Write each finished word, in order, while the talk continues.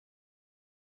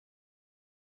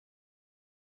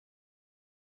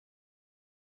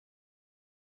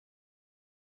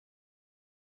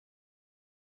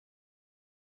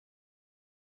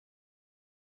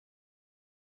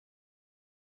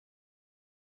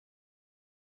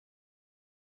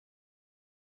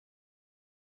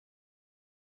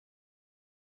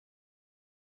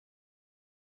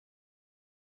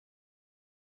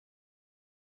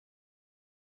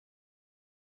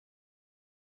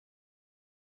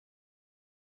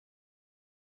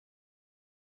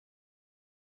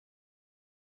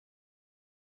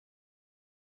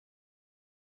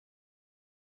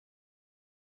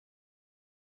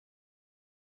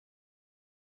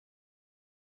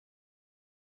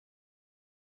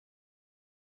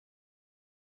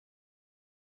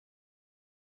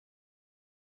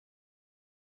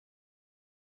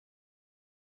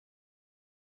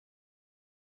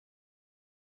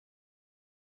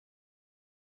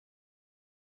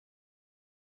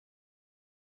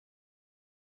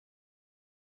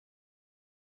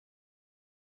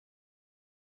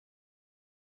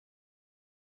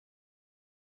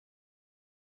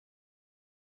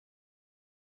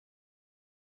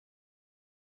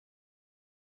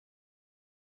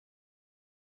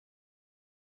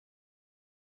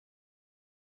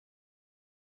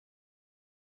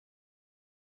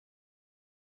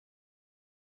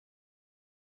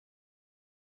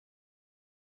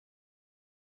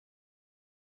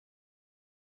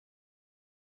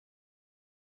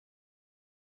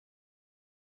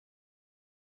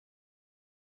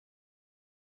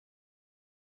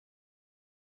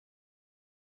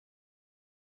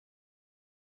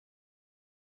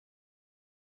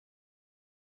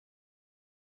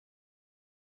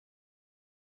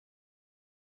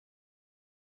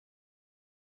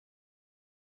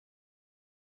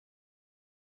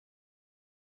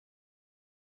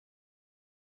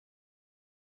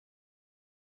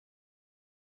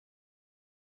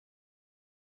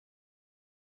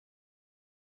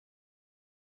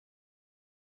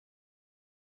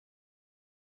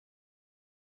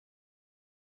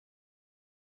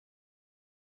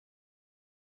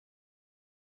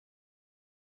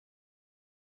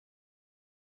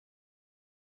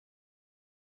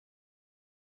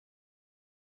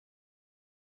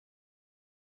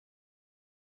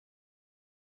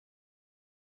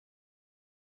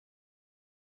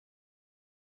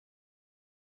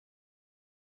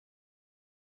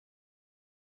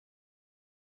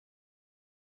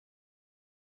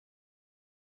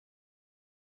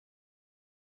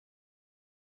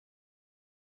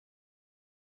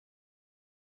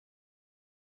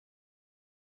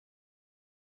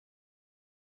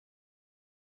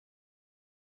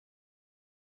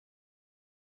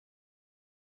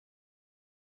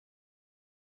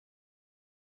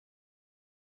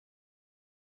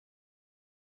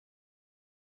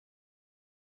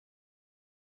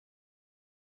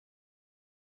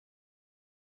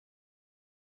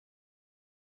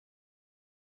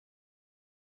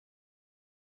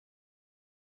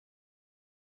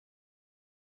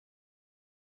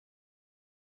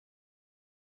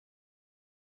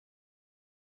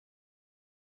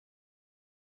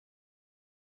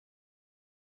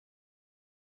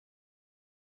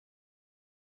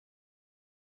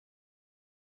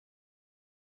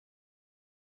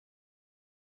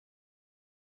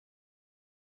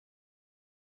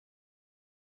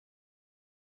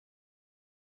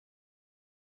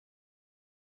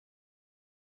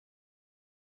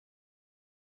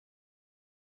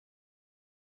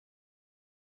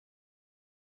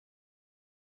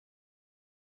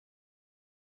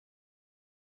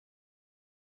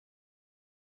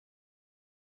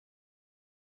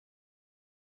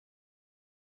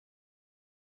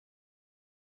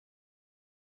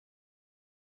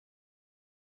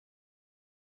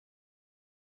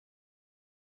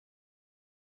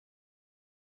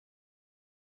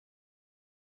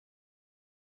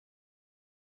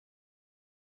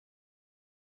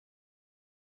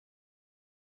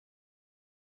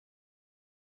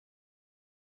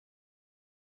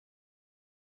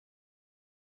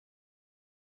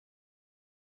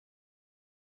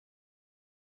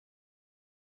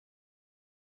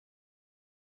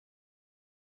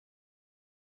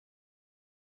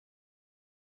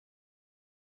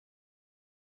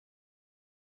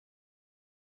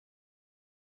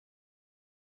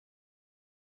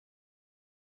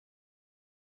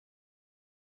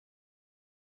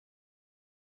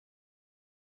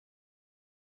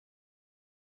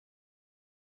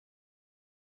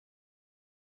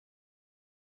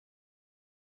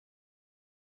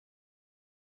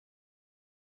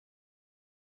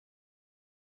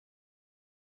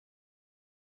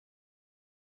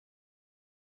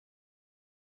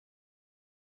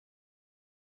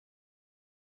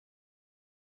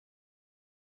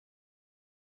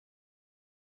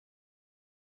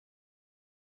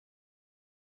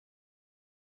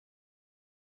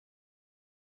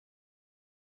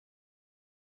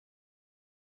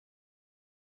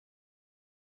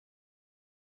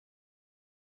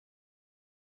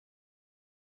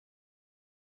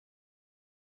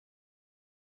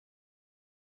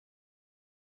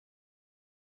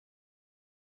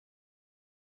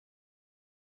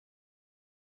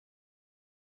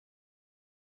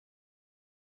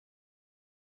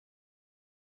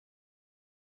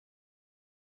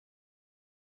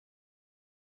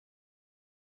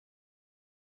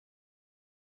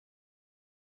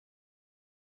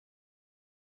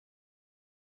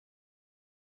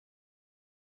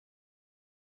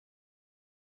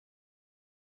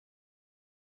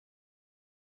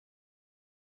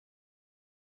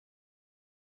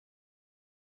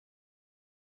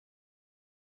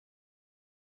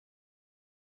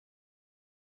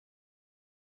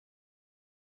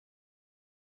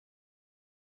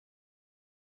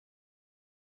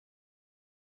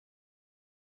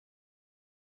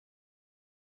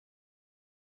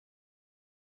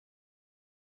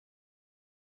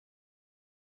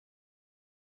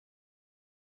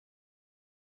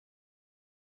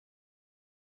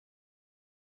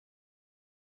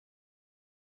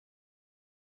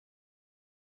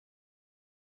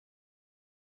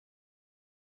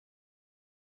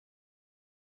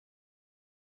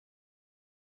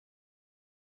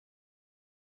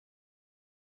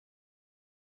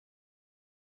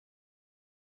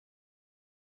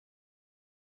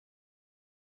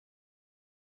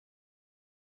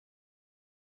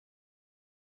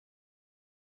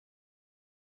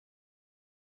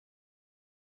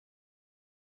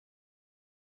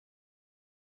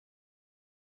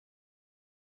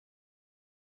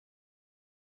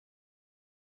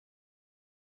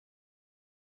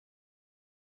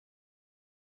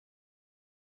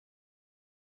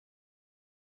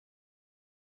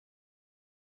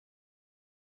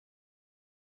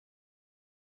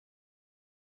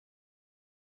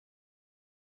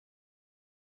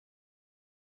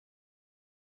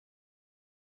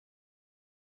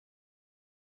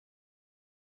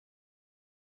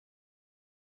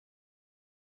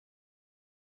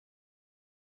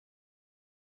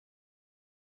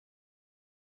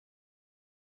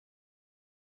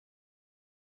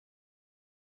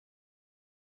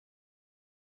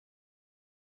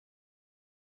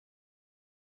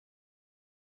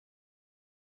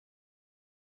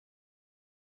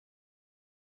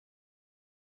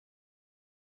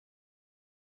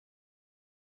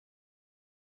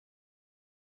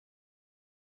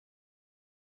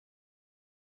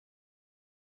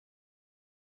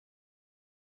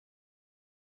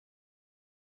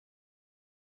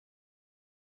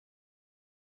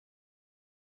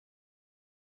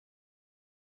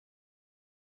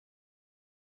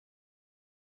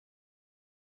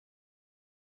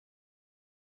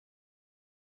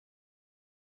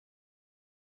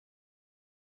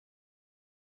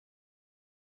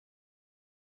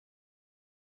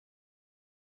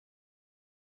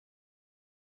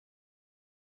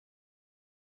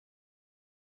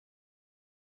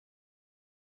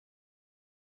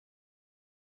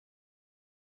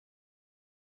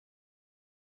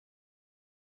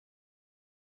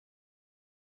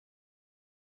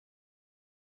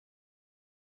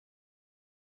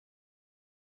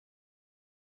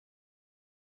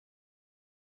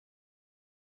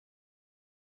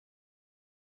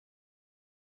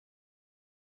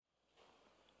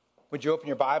Would you open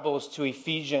your Bibles to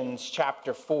Ephesians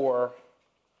chapter 4?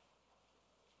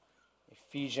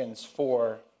 Ephesians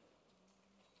 4.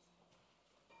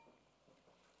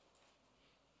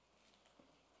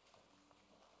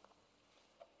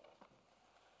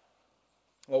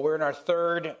 Well, we're in our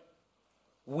third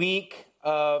week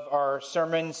of our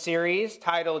sermon series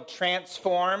titled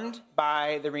Transformed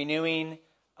by the Renewing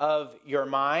of Your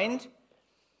Mind.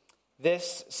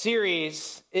 This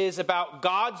series is about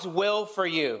God's will for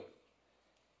you.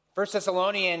 1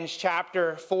 Thessalonians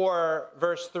chapter 4,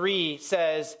 verse 3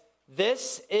 says,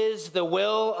 "This is the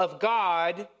will of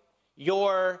God,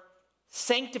 your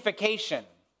sanctification."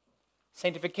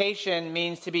 Sanctification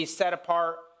means to be set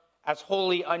apart as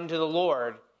holy unto the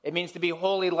Lord. It means to be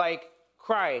holy like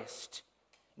Christ.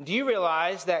 Do you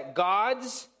realize that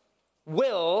God's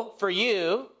will for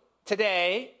you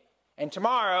today and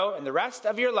tomorrow and the rest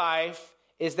of your life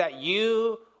is that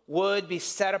you would be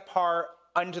set apart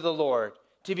unto the Lord,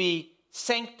 to be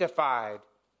sanctified?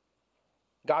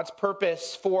 God's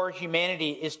purpose for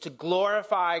humanity is to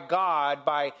glorify God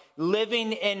by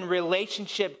living in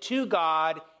relationship to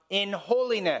God in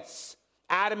holiness.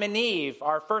 Adam and Eve,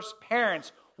 our first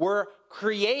parents, were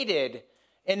created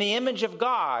in the image of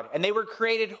God, and they were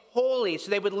created holy, so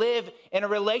they would live in a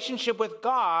relationship with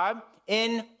God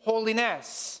in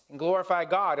holiness and glorify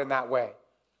God in that way.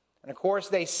 And of course,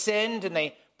 they sinned and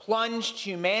they plunged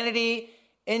humanity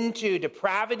into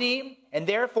depravity, and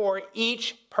therefore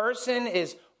each person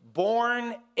is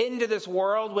born into this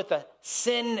world with a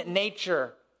sin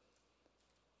nature.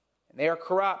 And they are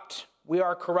corrupt. We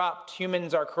are corrupt.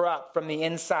 Humans are corrupt from the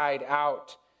inside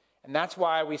out. And that's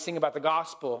why we sing about the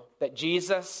gospel, that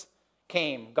Jesus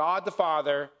came. God the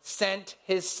Father sent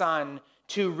his Son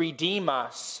to redeem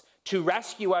us, to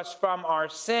rescue us from our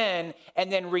sin,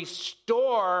 and then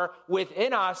restore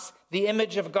within us the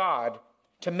image of God,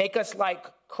 to make us like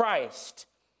Christ.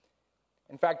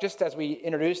 In fact, just as we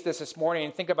introduced this morning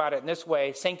and think about it in this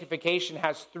way, sanctification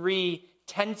has three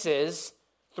tenses,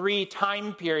 three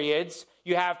time periods.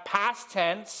 You have past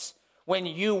tense, when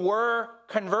you were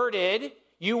converted,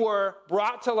 you were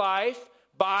brought to life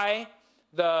by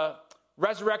the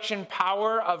resurrection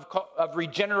power of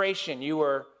regeneration. You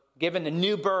were given the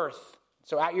new birth.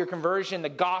 So at your conversion, the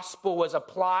gospel was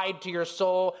applied to your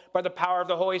soul by the power of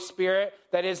the Holy Spirit.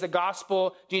 That is the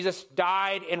gospel. Jesus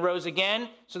died and rose again.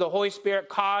 So the Holy Spirit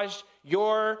caused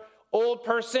your old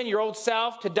person, your old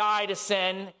self, to die to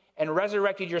sin and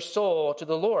resurrected your soul to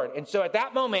the Lord. And so at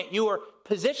that moment, you were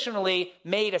positionally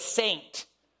made a saint.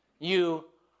 You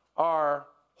are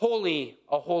holy,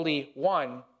 a holy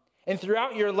one. And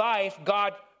throughout your life,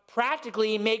 God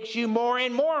practically makes you more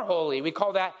and more holy. We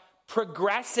call that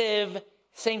progressive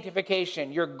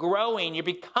sanctification. You're growing, you're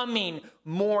becoming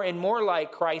more and more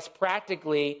like Christ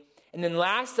practically. And then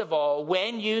last of all,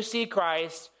 when you see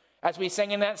Christ, as we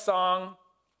sang in that song,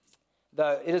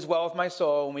 "It is well with my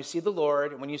soul," when we see the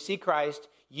Lord, and when you see Christ,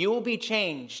 you will be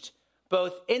changed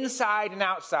both inside and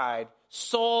outside,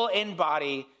 soul and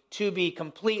body, to be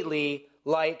completely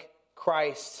like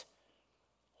Christ,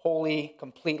 holy,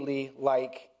 completely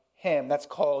like him. That's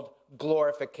called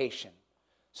glorification.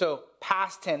 So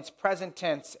past tense, present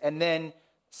tense, and then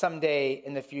someday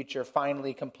in the future,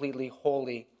 finally, completely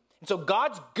holy. And so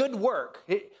God's good work,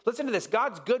 listen to this,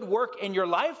 God's good work in your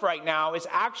life right now is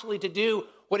actually to do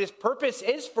what his purpose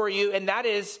is for you, and that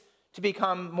is to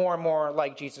become more and more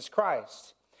like Jesus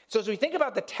Christ. So as we think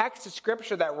about the text of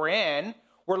Scripture that we're in,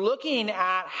 we're looking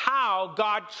at how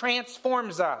God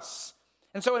transforms us.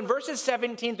 And so in verses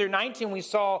 17 through 19, we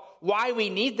saw why we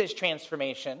need this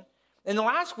transformation. In the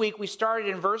last week, we started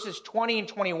in verses 20 and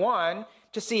 21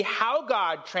 to see how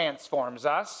God transforms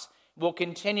us. We'll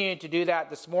continue to do that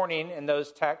this morning in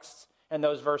those texts and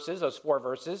those verses, those 4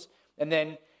 verses. And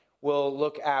then we'll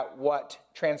look at what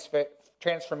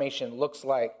transformation looks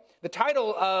like. The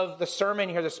title of the sermon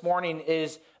here this morning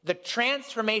is The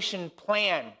Transformation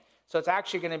Plan. So it's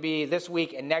actually going to be this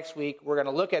week and next week. We're going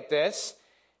to look at this.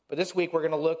 But this week, we're going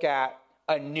to look at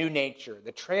a new nature.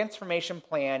 The transformation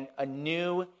plan, a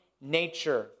new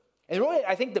nature. And really,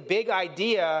 I think the big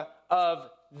idea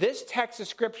of this text of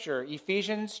Scripture,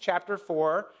 Ephesians chapter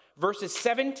 4, verses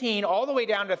 17 all the way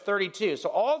down to 32. So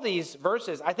all these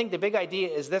verses, I think the big idea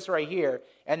is this right here.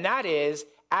 And that is,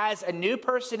 as a new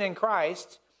person in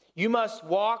Christ, you must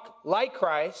walk like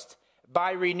Christ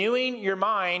by renewing your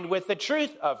mind with the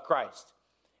truth of Christ.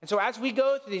 And so as we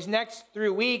go through these next 3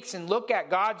 weeks and look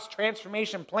at God's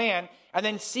transformation plan and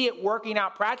then see it working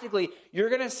out practically, you're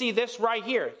going to see this right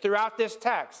here throughout this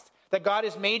text, that God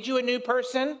has made you a new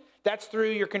person, That's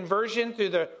through your conversion, through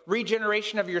the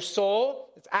regeneration of your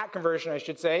soul. It's at conversion, I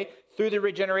should say, through the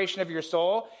regeneration of your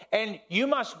soul. And you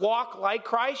must walk like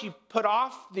Christ. You put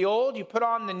off the old, you put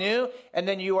on the new, and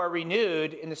then you are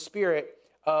renewed in the spirit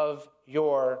of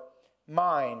your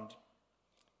mind.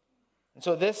 And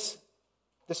so this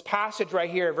passage right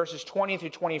here, verses 20 through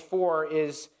 24,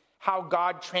 is how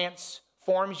God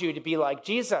transforms you to be like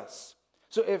Jesus.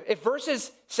 So if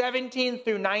verses 17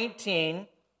 through 19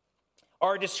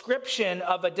 are a description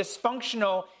of a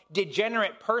dysfunctional,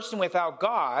 degenerate person without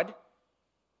God,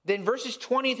 then verses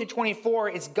 20 through 24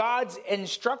 is God's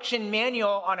instruction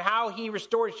manual on how he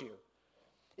restores you.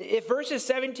 If verses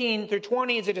 17 through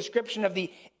 20 is a description of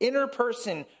the inner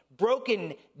person,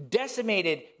 broken,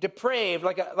 decimated, depraved,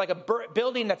 like a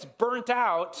building that's burnt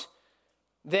out,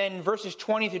 then verses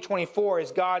 20 through 24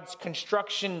 is God's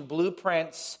construction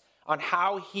blueprints on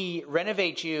how he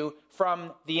renovates you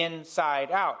from the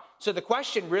inside out. So the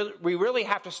question we really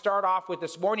have to start off with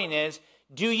this morning is,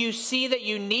 do you see that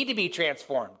you need to be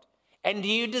transformed? And do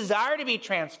you desire to be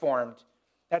transformed?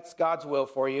 That's God's will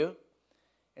for you.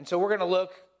 And so we're going to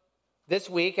look this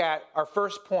week at our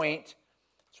first point.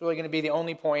 It's really going to be the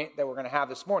only point that we're going to have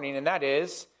this morning, and that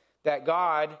is that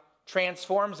God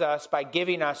transforms us by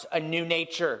giving us a new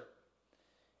nature.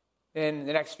 In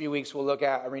the next few weeks, we'll look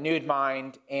at a renewed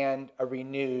mind and a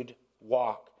renewed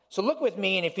walk. So look with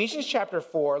me in Ephesians chapter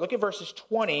 4. Look at verses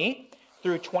 20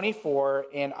 through 24,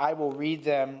 and I will read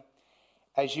them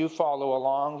as you follow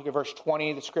along. Look at verse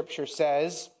 20. The scripture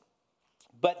says,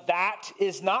 "But that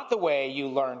is not the way you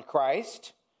learned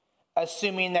Christ,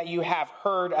 assuming that you have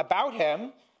heard about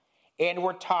him and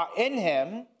were taught in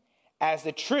him, as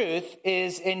the truth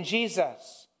is in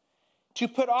Jesus, to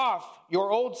put off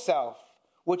your old self,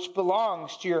 which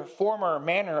belongs to your former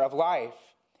manner of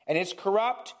life, and is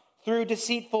corrupt through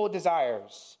deceitful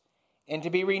desires, and to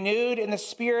be renewed in the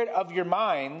spirit of your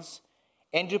minds,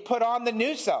 and to put on the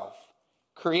new self,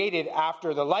 created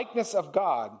after the likeness of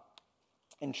God,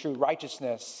 in true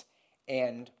righteousness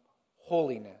and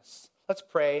holiness." Let's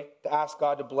pray to ask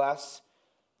God to bless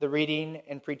the reading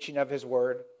and preaching of his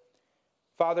word.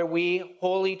 Father, we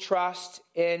wholly trust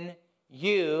in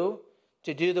you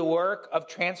to do the work of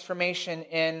transformation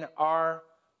in our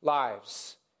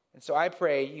lives. And so I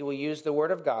pray you will use the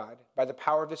word of God by the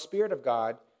power of the Spirit of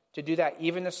God to do that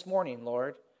even this morning,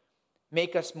 Lord.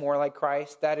 Make us more like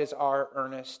Christ. That is our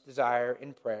earnest desire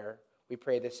in prayer. We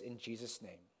pray this in Jesus'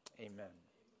 name. Amen.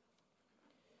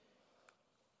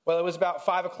 Well, it was about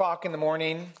 5 o'clock in the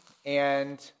morning,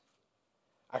 and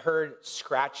I heard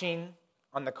scratching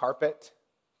on the carpet.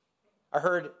 I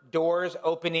heard doors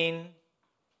opening.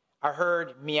 I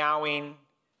heard meowing.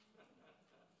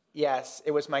 Yes,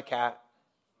 it was my cat.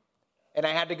 And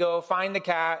I had to go find the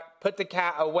cat, put the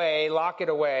cat away, lock it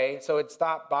away, so it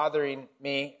stopped bothering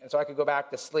me, and so I could go back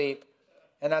to sleep.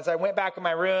 And as I went back in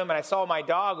my room, and I saw my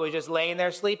dog was just laying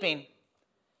there sleeping.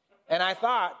 And I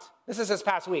thought, this is this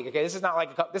past week, okay? This is not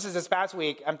like this is this past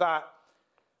week. I thought,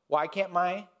 why can't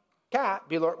my cat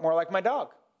be more like my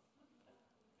dog?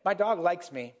 My dog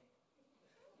likes me.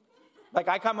 Like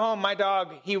I come home, my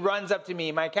dog, he runs up to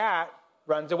me. My cat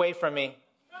runs away from me.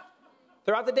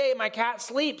 Throughout the day, my cat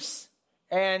sleeps.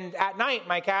 And at night,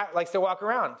 my cat likes to walk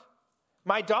around.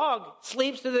 My dog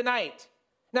sleeps through the night.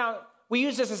 Now, we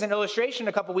used this as an illustration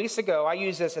a couple weeks ago. I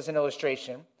used this as an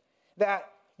illustration that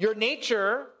your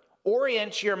nature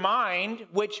orients your mind,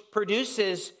 which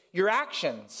produces your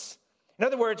actions. In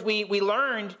other words, we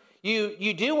learned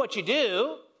you do what you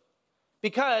do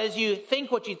because you think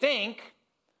what you think,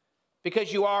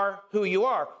 because you are who you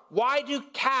are. Why do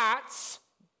cats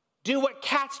do what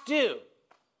cats do?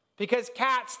 Because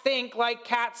cats think like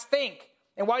cats think.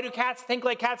 And why do cats think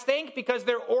like cats think? Because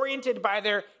they're oriented by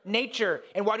their nature.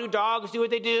 And why do dogs do what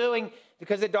they do? And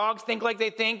because the dogs think like they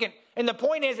think. And the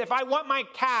point is, if I want my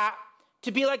cat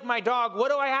to be like my dog,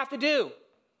 what do I have to do?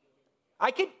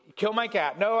 I could kill my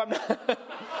cat. No, I'm not.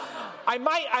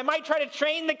 I might try to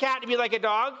train the cat to be like a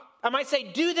dog. I might say,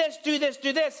 do this, do this,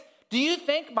 do this. Do you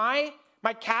think my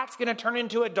cat's going to turn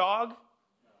into a dog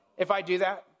if I do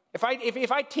that? If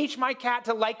I teach my cat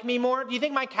to like me more, do you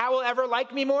think my cat will ever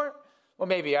like me more? Well,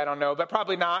 maybe, I don't know, but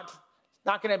probably not. It's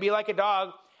not going to be like a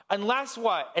dog. Unless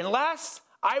what? Unless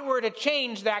I were to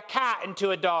change that cat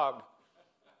into a dog.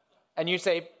 And you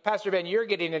say, Pastor Ben, you're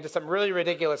getting into some really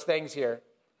ridiculous things here.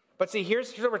 But see,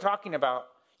 here's what we're talking about.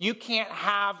 You can't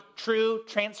have true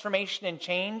transformation and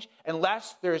change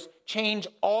unless there's change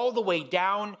all the way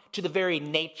down to the very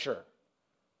nature.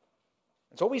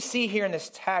 And so what we see here in this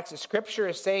text, the scripture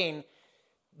is saying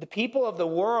the people of the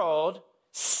world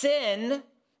sin,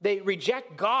 they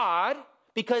reject God,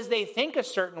 because they think a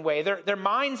certain way. Their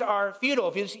minds are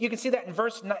futile. You can see that in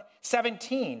verse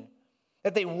 17,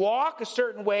 that they walk a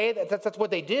certain way. That's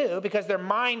what they do because their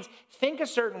minds think a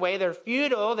certain way. They're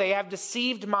futile. They have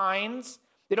deceived minds.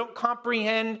 They don't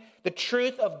comprehend the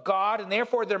truth of God, and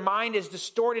therefore their mind is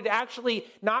distorted to actually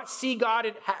not see God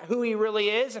and who he really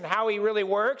is and how he really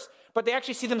works, but they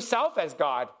actually see themselves as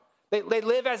God. They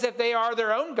live as if they are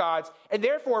their own gods. And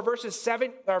therefore, verses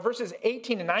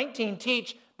 18 and 19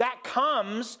 teach that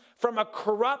comes from a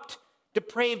corrupt,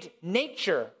 depraved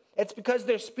nature. It's because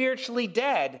they're spiritually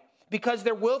dead, because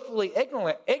they're willfully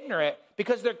ignorant,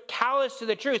 because they're callous to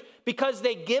the truth, because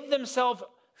they give themselves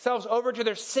over to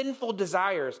their sinful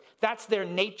desires. That's their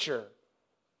nature.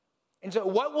 And so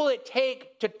what will it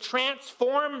take to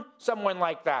transform someone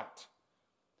like that?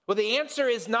 Well, the answer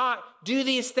is not do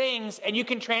these things and you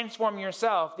can transform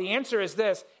yourself. The answer is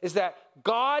this, is that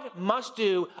God must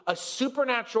do a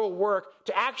supernatural work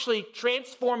to actually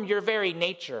transform your very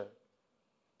nature.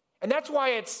 And that's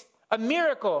why it's a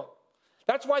miracle.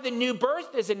 That's why the new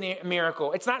birth is a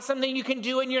miracle. It's not something you can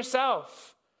do in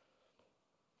yourself.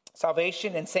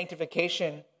 Salvation and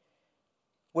sanctification,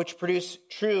 which produce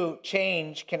true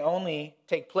change, can only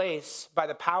take place by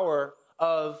the power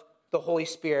of the Holy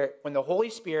Spirit. When the Holy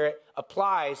Spirit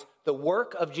applies the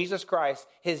work of Jesus Christ,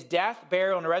 his death,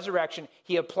 burial, and resurrection,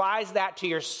 he applies that to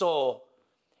your soul.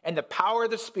 And the power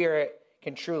of the Spirit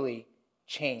can truly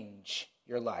change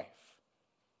your life.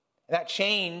 And that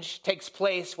change takes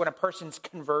place when a person's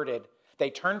converted. They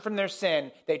turn from their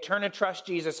sin. They turn to trust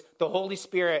Jesus. The Holy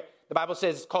Spirit, the Bible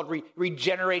says, it's called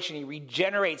regeneration. He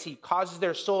regenerates. He causes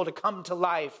their soul to come to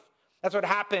life. That's what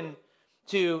happened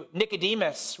to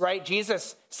Nicodemus, right?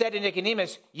 Jesus said to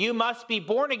Nicodemus, you must be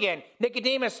born again.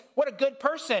 Nicodemus, what a good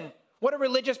person. What a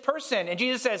religious person. And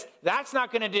Jesus says, that's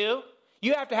not going to do.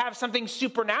 You have to have something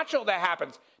supernatural that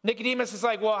happens. Nicodemus is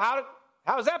like, well,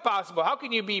 how is that possible? How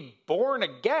can you be born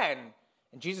again?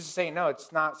 And Jesus is saying, no,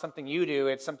 it's not something you do.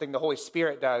 It's something the Holy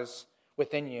Spirit does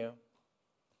within you.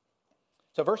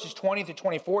 So verses 20 to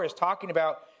 24 is talking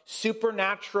about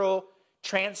supernatural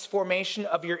transformation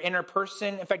of your inner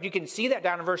person. In fact, you can see that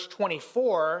down in verse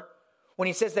 24 when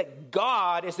he says that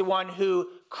God is the one who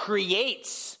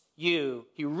creates you.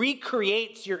 He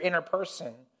recreates your inner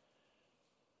person.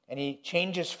 And he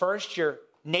changes first your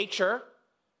nature.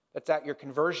 That's at your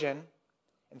conversion.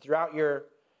 And throughout your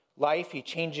life, he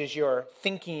changes your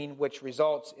thinking, which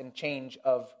results in change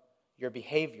of your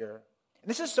behavior. And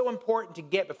this is so important to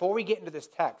get before we get into this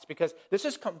text, because this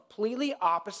is completely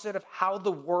opposite of how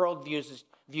the world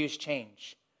views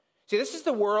change. See, this is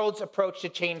the world's approach to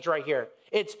change right here.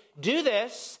 It's do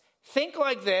this, think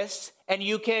like this, and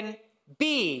you can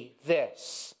be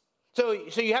this. So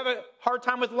you have a hard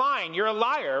time with lying. You're a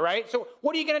liar, right? So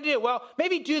what are you going to do? Well,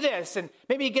 maybe do this, and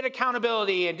maybe get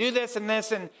accountability, and do this and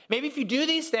this, and maybe if you do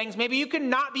these things, maybe you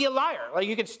can not be a liar. Like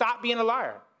you can stop being a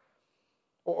liar.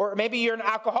 Or maybe you're an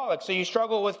alcoholic, so you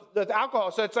struggle with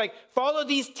alcohol. So it's like, follow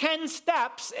these 10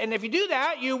 steps, and if you do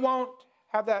that, you won't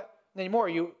have that anymore.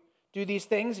 You do these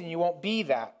things, and you won't be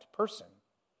that person.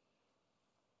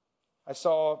 I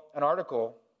saw an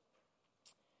article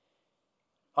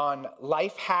on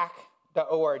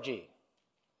lifehack.org,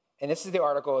 and this is the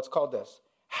article. It's called this: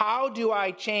 How do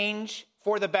I change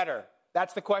for the better?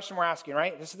 That's the question we're asking,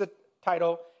 right? This is the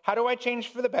title. How do I change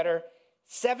for the better?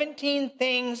 17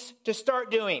 things to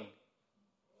start doing.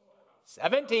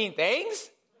 17 things?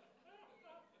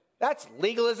 That's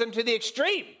legalism to the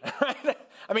extreme. Right?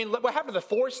 I mean, what happened to the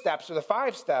 4 steps or the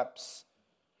 5 steps?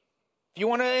 If you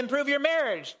want to improve your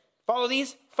marriage, follow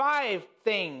these 5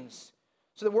 things.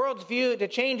 So the world's view to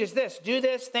change is this: do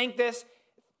this, think this,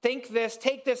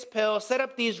 take this pill, set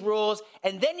up these rules,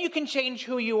 and then you can change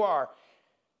who you are.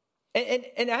 And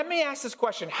let me ask this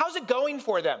question: how's it going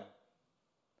for them?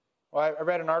 Well, I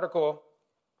read an article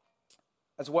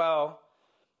as well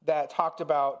that talked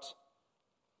about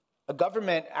a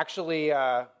government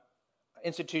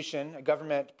institution, a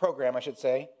government program, I should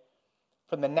say,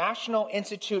 from the National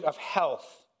Institute of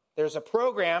Health. There's a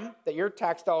program that your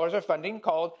tax dollars are funding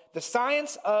called the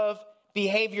Science of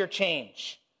Behavior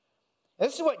Change.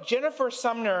 This is what Jennifer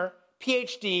Sumner,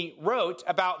 PhD, wrote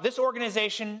about this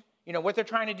organization, what they're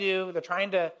trying to do. They're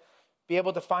trying to be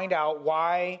able to find out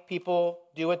why people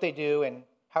do what they do and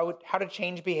how to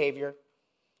change behavior.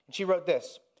 And she wrote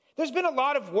this: there's been a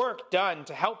lot of work done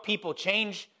to help people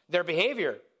change their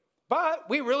behavior, but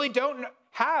we really don't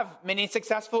have many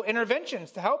successful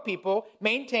interventions to help people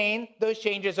maintain those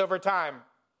changes over time.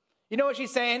 You know what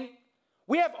she's saying?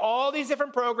 We have all these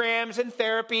different programs and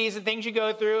therapies and things you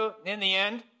go through. In the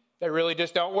end, they really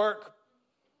just don't work.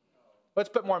 Let's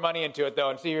put more money into it, though,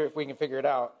 and see if we can figure it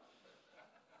out.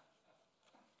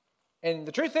 And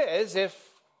the truth is, if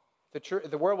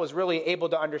the world was really able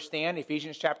to understand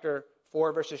Ephesians chapter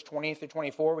 4, verses 20 through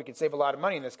 24, we could save a lot of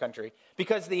money in this country.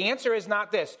 Because the answer is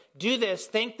not this. Do this,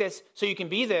 think this, so you can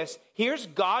be this. Here's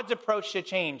God's approach to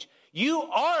change. You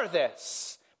are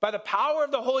this. By the power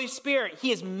of the Holy Spirit, he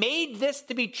has made this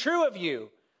to be true of you.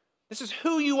 This is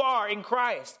who you are in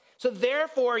Christ. So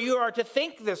therefore, you are to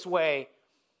think this way.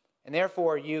 And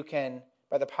therefore, you can,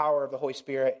 by the power of the Holy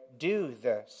Spirit, do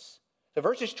this. So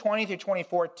verses 20 through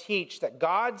 24 teach that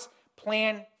God's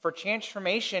plan for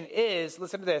transformation is,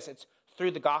 listen to this, it's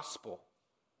through the gospel.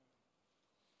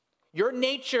 Your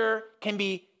nature can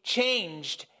be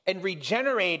changed and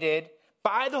regenerated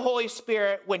by the Holy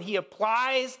Spirit when he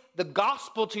applies the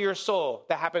gospel to your soul.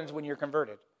 That happens when you're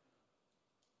converted.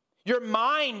 Your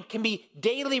mind can be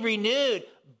daily renewed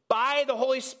by the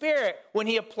Holy Spirit when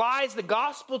he applies the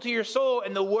gospel to your soul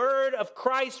and the word of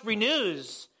Christ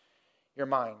renews your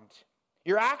mind.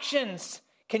 Your actions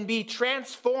can be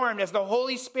transformed as the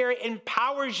Holy Spirit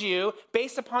empowers you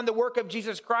based upon the work of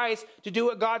Jesus Christ to do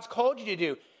what God's called you to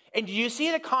do. And do you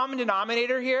see the common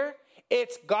denominator here?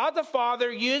 It's God the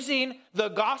Father using the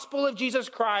gospel of Jesus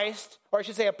Christ, or I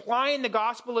should say applying the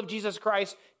gospel of Jesus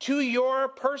Christ to your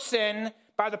person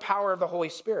by the power of the Holy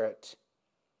Spirit.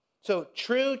 So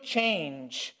true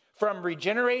change from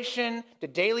regeneration to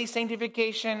daily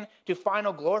sanctification to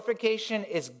final glorification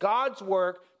is God's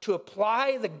work to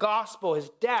apply the gospel, his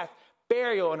death,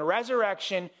 burial, and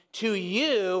resurrection to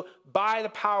you by the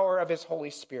power of his Holy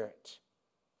Spirit.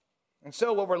 And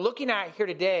so what we're looking at here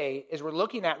today is we're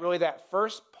looking at really that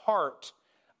first part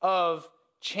of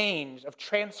change, of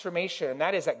transformation. And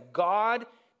that is that God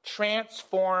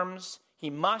transforms,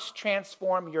 he must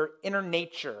transform your inner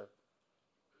nature.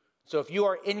 So if you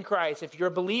are in Christ, if you're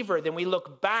a believer, then we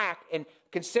look back and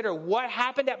consider what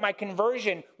happened at my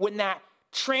conversion when that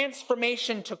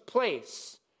transformation took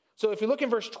place. So if you look in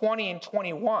verse 20 and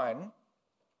 21,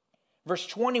 verse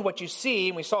 20, what you see,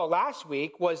 and we saw last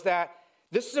week, was that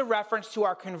this is a reference to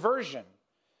our conversion.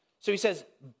 So he says,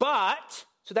 but,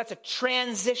 so that's a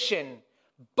transition,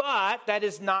 but that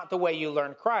is not the way you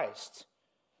learn Christ.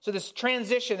 So this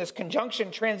transition, this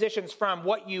conjunction transitions from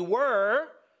what you were.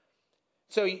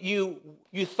 So you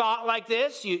thought like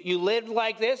this, you lived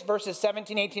like this, verses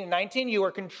 17, 18, and 19. You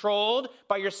were controlled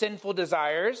by your sinful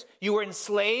desires. You were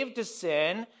enslaved to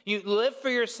sin. You lived for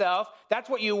yourself. That's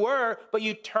what you were, but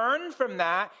you turned from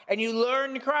that and you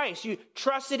learned Christ. You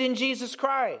trusted in Jesus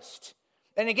Christ.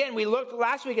 And again, we looked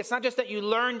last week, it's not just that you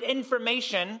learned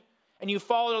information and you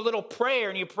followed a little prayer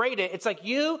and you prayed it. It's like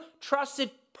you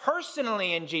trusted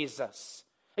personally in Jesus.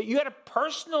 You had a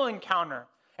personal encounter.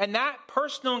 And that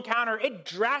personal encounter, it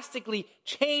drastically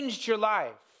changed your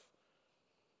life.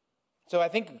 So I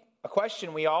think a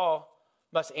question we all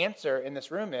must answer in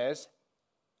this room is,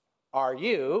 are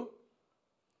you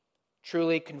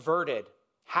truly converted?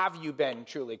 Have you been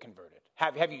truly converted?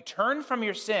 Have you turned from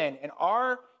your sin? And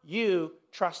are you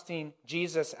trusting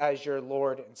Jesus as your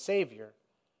Lord and Savior?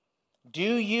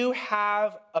 Do you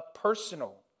have a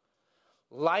personal,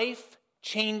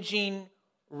 life-changing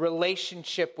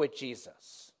relationship with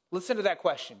Jesus? Listen to that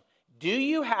question. Do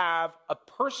you have a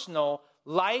personal,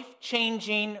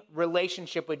 life-changing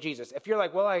relationship with Jesus? If you're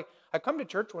like, well, I come to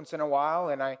church once in a while,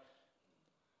 and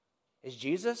is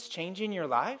Jesus changing your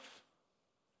life?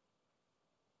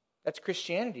 That's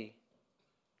Christianity.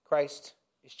 Christ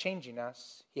is changing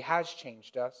us. He has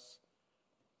changed us.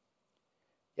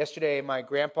 Yesterday, my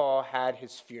grandpa had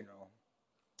his funeral.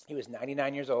 He was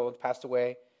 99 years old, passed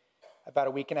away about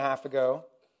a week and a half ago,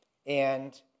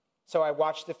 and so I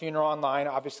watched the funeral online.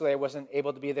 Obviously, I wasn't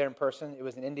able to be there in person. It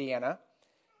was in Indiana.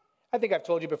 I think I've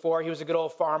told you before, he was a good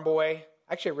old farm boy.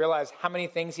 I actually realized how many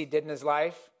things he did in his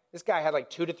life. This guy had like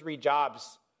 2 to 3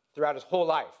 jobs throughout his whole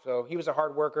life. So he was a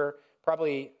hard worker,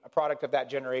 probably a product of that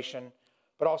generation,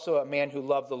 but also a man who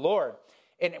loved the Lord.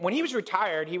 And when he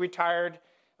retired, at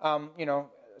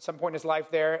some point in his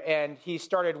life there, and he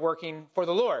started working for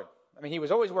the Lord. I mean, he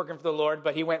was always working for the Lord,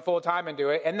 but he went full time into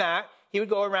it. And that he would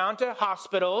go around to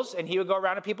hospitals, and he would go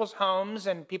around to people's homes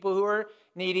and people who were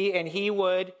needy, and he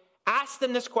would ask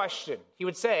them this question. He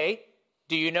would say,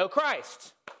 do you know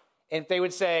Christ? And if they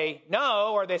would say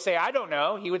no, or they say, I don't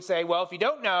know, he would say, well, if you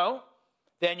don't know,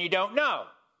 then you don't know.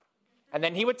 And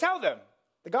then he would tell them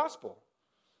the gospel.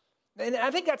 And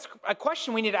I think that's a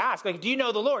question we need to ask. Like, do you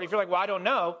know the Lord? If you're like, well, I don't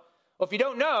know. Well, if you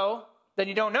don't know, then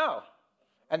you don't know.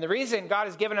 And the reason God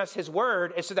has given us his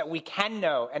word is so that we can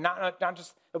know. And not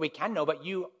just that we can know, but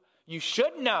you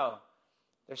should know.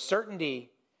 There's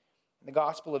certainty in the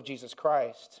gospel of Jesus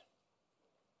Christ.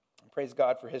 And praise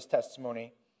God for his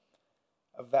testimony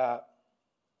of that.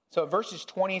 So verses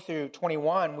 20 through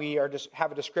 21, we are just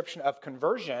have a description of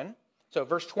conversion. So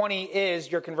verse 20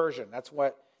 is your conversion. That's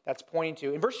what that's pointing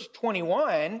to. In verses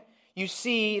 21, you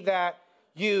see that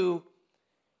you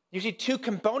see two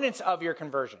components of your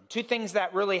conversion, two things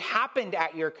that really happened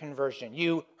at your conversion.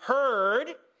 You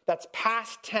heard, that's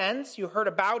past tense, you heard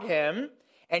about him,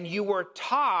 and you were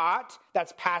taught,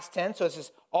 that's past tense, so this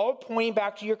is all pointing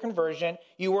back to your conversion.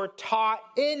 You were taught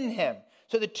in him.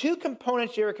 So the two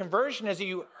components of your conversion is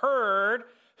you heard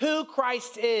who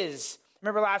Christ is.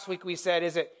 Remember last week we said,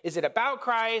 is it about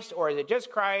Christ or is it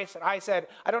just Christ? And I said,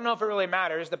 I don't know if it really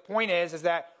matters. The point is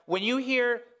that when you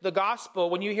hear the gospel,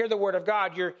 when you hear the word of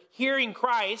God, you're hearing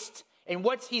Christ, and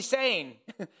what's he saying?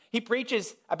 He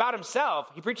preaches about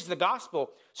himself. He preaches the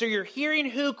gospel. So you're hearing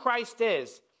who Christ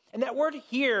is. And that word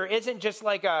hear isn't just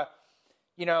like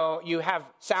you have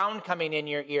sound coming in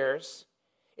your ears.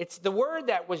 It's the word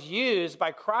that was used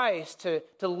by Christ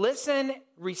to listen,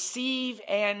 receive,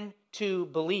 and to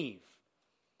believe.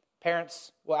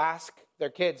 Parents will ask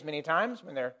their kids many times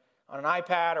when they're on an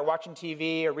iPad or watching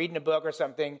TV or reading a book or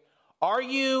something, are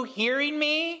you hearing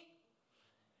me?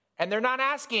 And they're not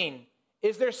asking,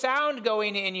 is there sound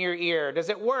going in your ear? Does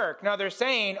it work? No, they're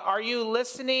saying, are you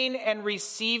listening and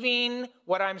receiving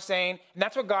what I'm saying? And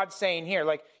that's what God's saying here.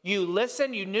 Like, you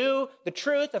listened, you knew the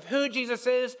truth of who Jesus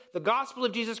is, the gospel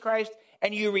of Jesus Christ,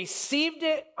 and you received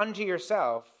it unto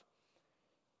yourself.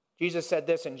 Jesus said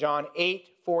this in John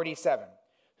 8:47.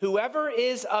 Whoever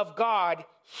is of God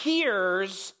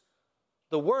hears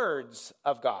the words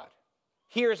of God.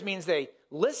 Hears means they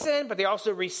listen, but they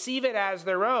also receive it as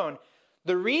their own.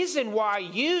 The reason why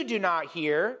you do not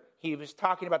hear, he was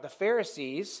talking about the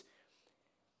Pharisees,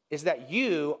 is that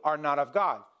you are not of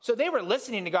God. So they were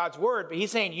listening to God's word, but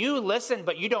he's saying you listen,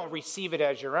 but you don't receive it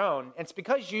as your own. And it's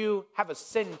because you have a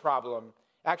sin problem,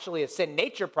 actually a sin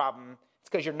nature problem. It's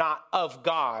because you're not of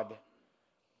God.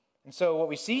 And so what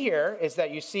we see here is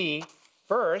that you see,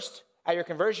 first, at your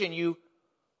conversion,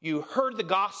 you heard the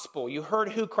gospel. You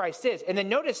heard who Christ is. And then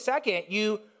notice, second,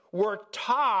 you were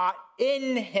taught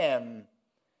in him.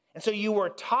 And so you were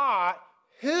taught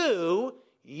who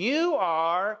you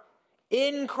are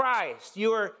in Christ.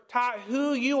 You were taught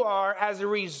who you are as a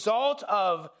result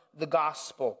of the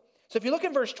gospel. So if you look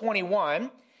at verse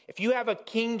 21, if you have a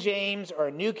King James or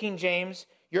a New King James,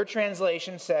 your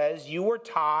translation says you were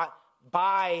taught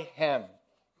by him.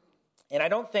 And I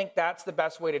don't think that's the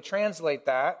best way to translate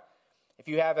that. If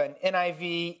you have an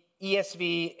NIV,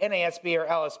 ESV, NASB, or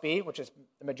LSB, which is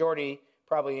the majority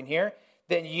probably in here,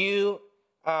 then you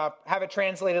have it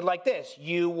translated like this.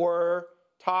 You were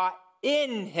taught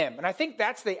in him. And I think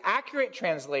that's the accurate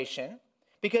translation,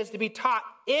 because to be taught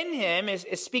in him is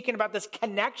speaking about this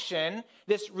connection,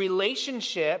 this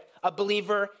relationship a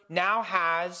believer now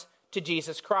has to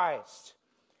Jesus Christ.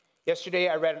 Yesterday,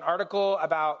 I read an article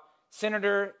about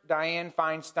Senator Dianne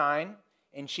Feinstein,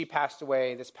 and she passed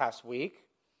away this past week.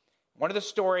 One of the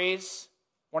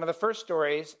first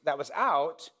stories that was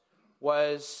out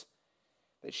was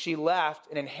that she left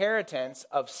an inheritance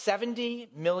of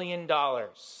 $70 million.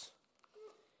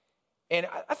 And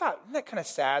I thought, isn't that kind of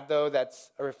sad, though?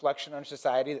 That's a reflection on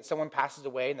society, that someone passes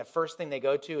away and the first thing they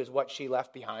go to is what she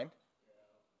left behind.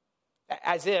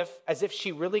 As if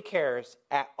she really cares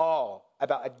at all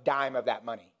about a dime of that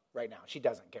money right now. She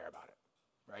doesn't care about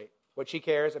it, right? What she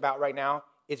cares about right now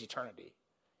is eternity.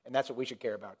 And that's what we should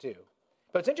care about too.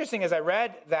 But it's interesting, as I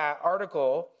read that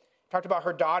article, it talked about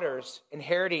her daughters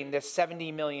inheriting this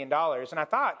 $70 million. And I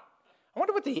thought, I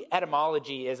wonder what the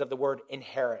etymology is of the word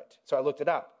inherit. So I looked it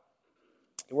up.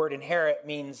 The word inherit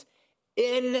means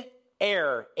in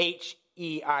heir,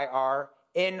 H-E-I-R,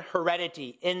 in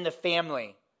heredity, in the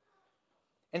family.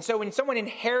 And so when someone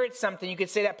inherits something, you could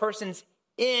say that person's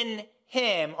in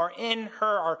him or in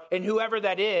her or in whoever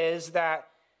that is that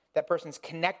person's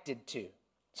connected to.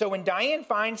 So when Dianne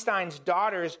Feinstein's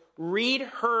daughters read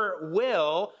her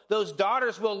will, those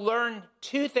daughters will learn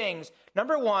two things.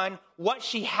 Number one, what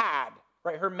she had,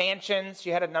 right? Her mansions, she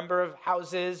had a number of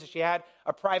houses, she had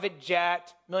a private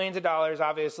jet, millions of dollars,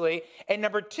 obviously. And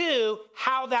number two,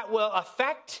 how that will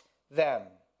affect them.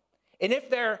 And if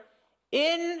they're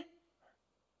in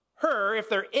her, if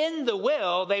they're in the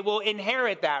will, they will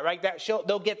inherit that, right?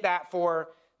 They'll get that for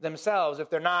themselves.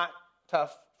 If they're not,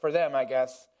 tough for them, I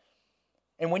guess.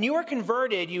 And when you were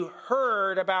converted, you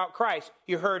heard about Christ.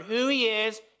 You heard who he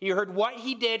is. You heard what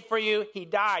he did for you. He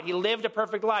died. He lived a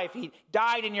perfect life. He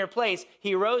died in your place.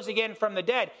 He rose again from the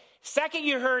dead. Second,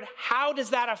 you heard, how does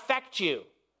that affect you?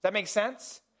 Does that make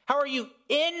sense? How are you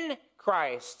in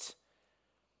Christ?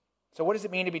 So what does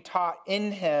it mean to be taught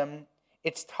in him?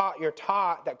 You're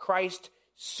taught that Christ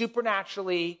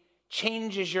supernaturally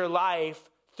changes your life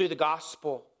through the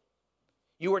gospel.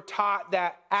 You were taught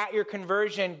that at your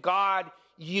conversion, God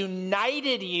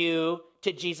united you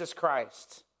to Jesus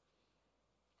Christ.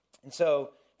 And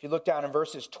so if you look down in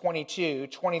verses 22,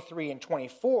 23, and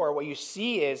 24, what you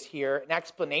see is here an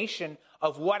explanation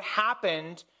of what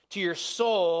happened to your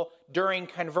soul during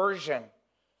conversion.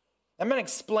 I'm going to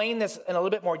explain this in a little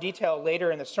bit more detail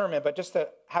later in the sermon, but just to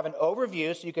have an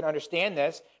overview so you can understand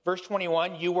this. Verse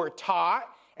 21, you were taught.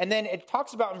 And then it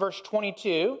talks about in verse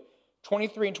 22,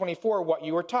 23, and 24 what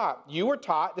you were taught. You were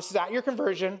taught, this is at your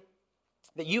conversion,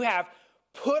 that you have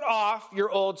put off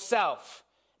your old self.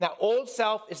 Now, old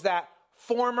self is that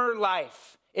former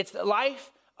life. It's the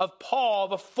life of Paul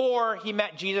before he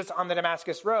met Jesus on the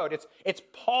Damascus Road. It's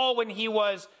Paul when he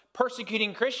was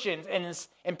persecuting Christians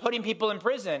and putting people in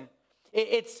prison.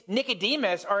 It's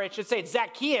Nicodemus, or I should say it's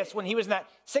Zacchaeus when he was in that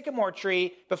sycamore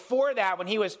tree. Before that, when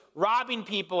he was robbing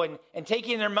people and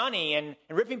taking their money and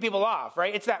ripping people off,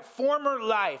 right? It's that former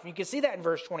life. You can see that in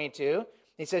verse 22.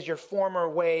 He says your former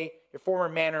way, your former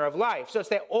manner of life. So it's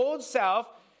that old self.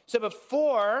 So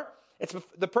before, it's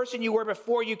the person you were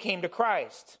before you came to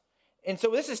Christ. And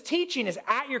so this is teaching is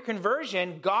at your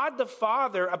conversion, God the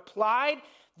Father applied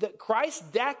Christ's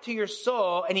death to your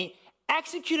soul, and he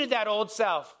executed that old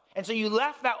self. And so you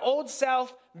left that old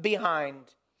self behind.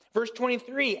 Verse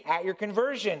 23, at your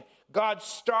conversion, God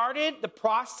started the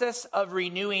process of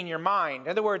renewing your mind.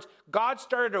 In other words, God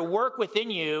started to work within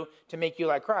you to make you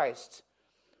like Christ,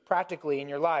 practically in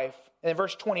your life. And in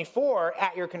verse 24,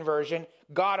 at your conversion,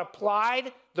 God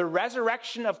applied the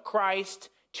resurrection of Christ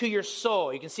to your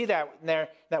soul. You can see that in there,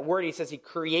 that word. He says he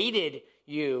created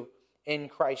you in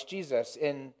Christ Jesus,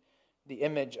 in the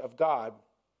image of God.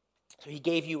 So he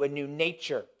gave you a new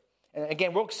nature. And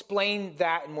again, we'll explain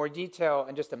that in more detail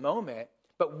in just a moment.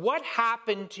 But what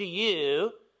happened to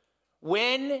you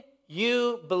when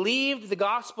you believed the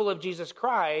gospel of Jesus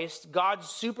Christ? God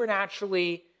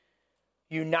supernaturally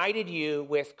united you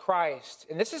with Christ.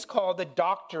 And this is called the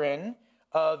doctrine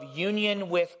of union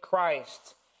with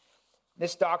Christ.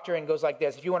 This doctrine goes like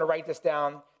this. If you want to write this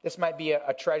down, this might be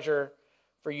a treasure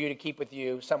for you to keep with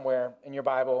you somewhere in your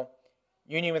Bible.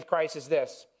 Union with Christ is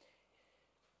this: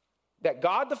 that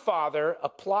God the Father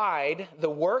applied the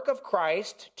work of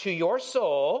Christ to your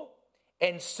soul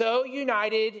and so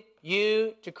united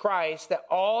you to Christ that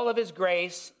all of his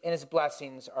grace and his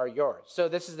blessings are yours. So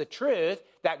this is the truth,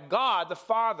 that God the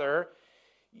Father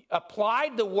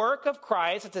applied the work of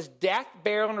Christ, it's his death,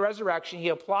 burial, and resurrection. He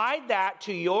applied that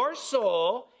to your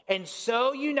soul and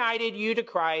so united you to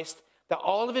Christ that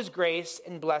all of his grace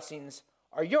and blessings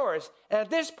are yours. And at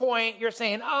this point, you're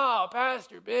saying, oh,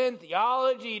 Pastor Ben,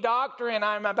 theology, doctrine,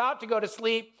 I'm about to go to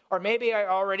sleep, or maybe I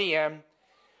already am.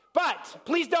 But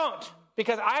please don't,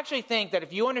 because I actually think that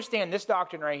if you understand this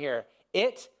doctrine right here,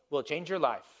 it will change your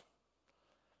life.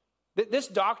 This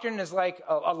doctrine is like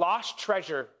a lost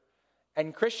treasure,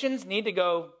 and Christians need to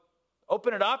go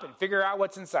open it up and figure out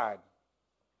what's inside.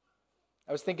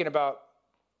 I was thinking about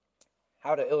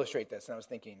how to illustrate this, and I was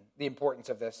thinking the importance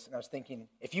of this, and I was thinking,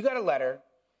 if you got a letter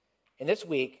in this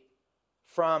week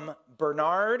from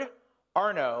Bernard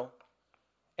Arnault,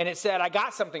 and it said, I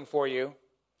got something for you,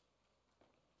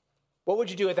 what would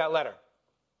you do with that letter?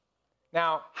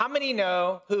 Now, how many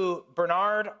know who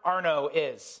Bernard Arnault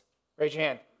is? Raise your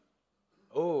hand.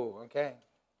 Oh, okay.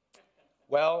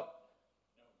 Well,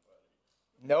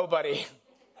 nobody.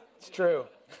 It's true.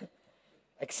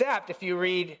 Except if you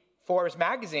read Forbes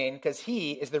magazine, because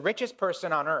he is the richest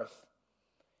person on earth.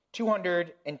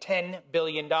 $210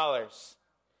 billion.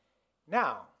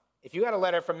 Now, if you got a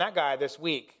letter from that guy this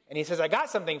week, and he says, I got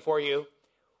something for you,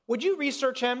 would you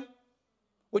research him?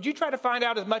 Would you try to find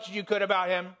out as much as you could about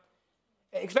him?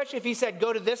 Especially if he said,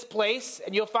 go to this place,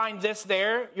 and you'll find this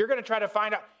there. You're going to try to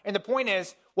find out. And the point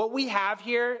is, what we have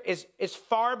here is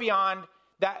far beyond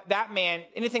that man,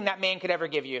 anything that man could ever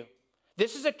give you.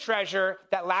 This is a treasure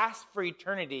that lasts for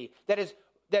eternity, that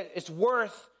its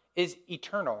worth is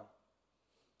eternal.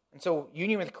 And so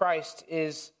union with Christ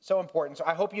is so important. So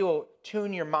I hope you will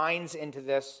tune your minds into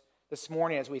this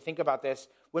morning as we think about this.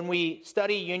 When we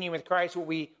study union with Christ, what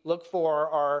we look for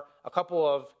are a couple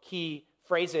of key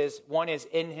phrases. One is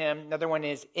in him. Another one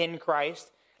is in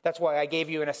Christ. That's why I gave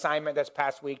you an assignment this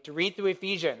past week to read through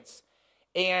Ephesians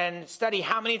and study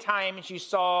how many times you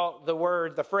saw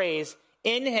the phrase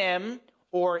in him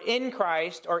or in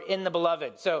Christ or in the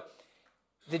beloved. So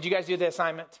did you guys do the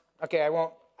assignment? Okay, I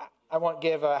won't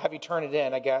have you turn it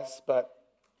in, I guess, but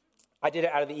I did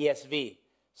it out of the ESV.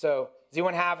 So does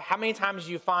anyone have, how many times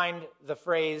do you find the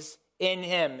phrase in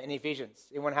him in Ephesians?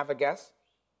 Anyone have a guess?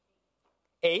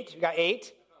 8? You got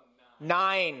 8?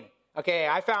 9. Okay,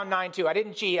 I found 9 too. I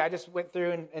didn't cheat. I just went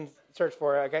through and searched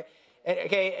for it, okay?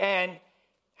 Okay, and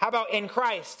how about in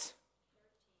Christ?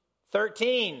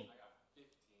 13.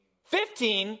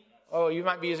 15? Oh, you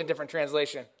might be using different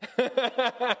translation.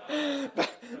 but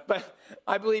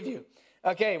I believe you.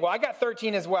 Okay, well, I got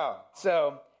 13 as well.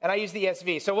 So, and I use the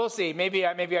ESV. So we'll see. Maybe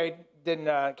I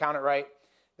didn't count it right.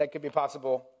 That could be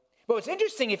possible. But what's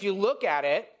interesting, if you look at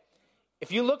it,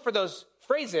 if you look for those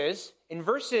phrases in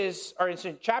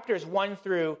in chapters 1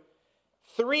 through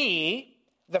 3,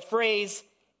 the phrase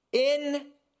in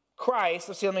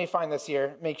Christ, let me find this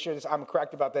here, make sure I'm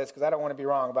correct about this because I don't want to be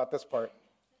wrong about this part.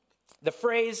 The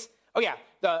phrase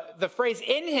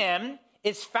in him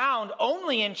is found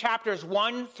only in chapters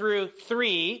 1 through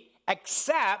 3,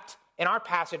 except in our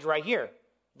passage right here,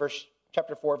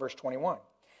 chapter 4, verse 21.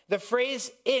 The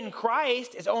phrase in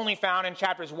Christ is only found in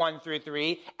chapters 1 through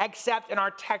 3, except in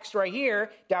our text right here,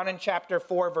 down in chapter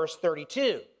 4, verse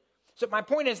 32. So my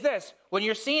point is this: when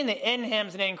you're seeing the in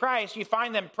hymns and in Christ, you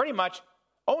find them pretty much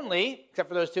only, except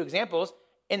for those 2 examples,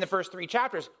 in the first 3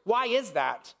 chapters. Why is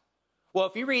that? Well,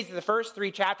 if you read the first 3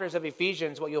 chapters of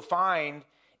Ephesians, what you'll find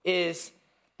is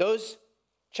those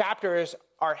chapters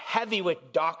are heavy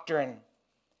with doctrine.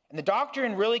 And the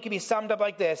doctrine really can be summed up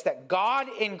like this: that God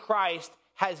in Christ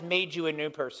has made you a new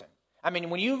person. I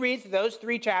mean, when you read those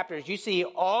 3 chapters, you see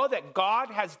all that God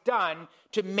has done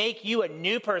to make you a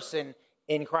new person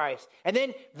in Christ. And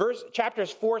then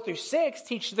chapters 4 through 6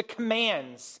 teach the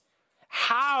commands.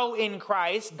 How in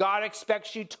Christ God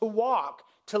expects you to walk,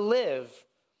 to live.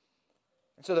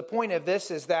 And so the point of this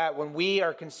is that when we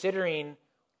are considering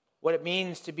what it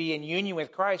means to be in union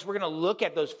with Christ, we're going to look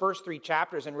at those first 3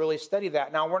 chapters and really study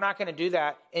that. Now, we're not going to do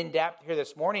that in depth here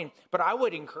this morning, but I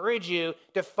would encourage you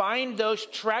to find those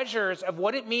treasures of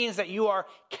what it means that you are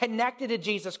connected to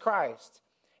Jesus Christ.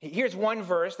 Here's one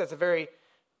verse that's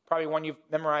probably one you've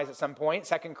memorized at some point,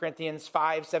 2 Corinthians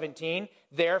 5:17.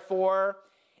 Therefore,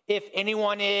 if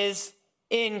anyone is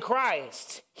in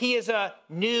Christ, he is a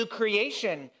new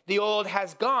creation. The old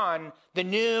has gone, the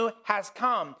new has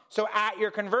come. So at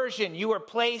your conversion, you were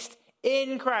placed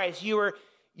in Christ. You were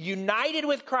united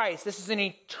with Christ. This is an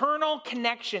eternal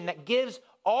connection that gives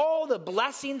all the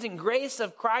blessings and grace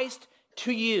of Christ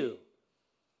to you.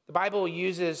 The Bible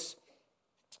uses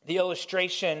the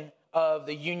illustration of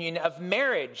the union of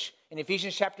marriage in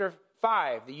Ephesians chapter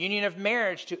 5, the union of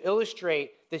marriage to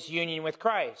illustrate this union with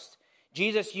Christ.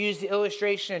 Jesus used the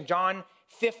illustration in John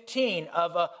 15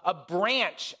 of a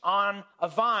branch on a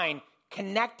vine,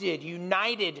 connected,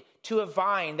 united to a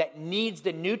vine that needs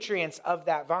the nutrients of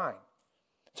that vine.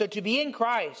 So to be in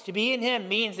Christ, to be in him,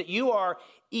 means that you are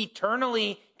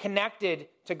eternally connected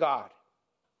to God.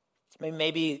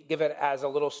 Maybe give it as a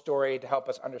little story to help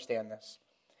us understand this.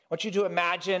 I want you to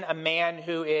imagine a man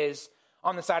who is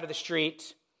on the side of the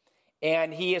street,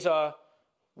 and he is a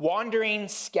wandering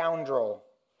scoundrel.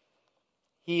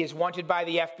 He is wanted by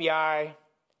the FBI.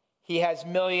 He has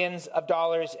millions of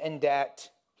dollars in debt.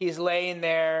 He's laying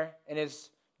there in his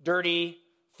dirty,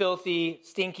 filthy,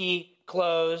 stinky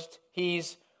clothes.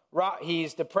 He's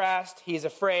depressed. He's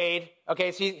afraid.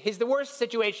 Okay, so he's the worst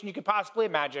situation you could possibly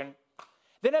imagine.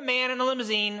 Then a man in a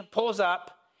limousine pulls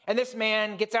up, and this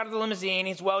man gets out of the limousine.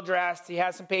 He's well-dressed. He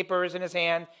has some papers in his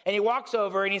hand, and he walks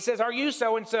over, and he says, "Are you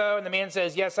so-and-so?" And the man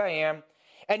says, "Yes, I am."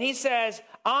 And he says,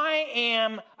 "I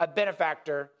am a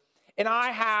benefactor, and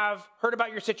I have heard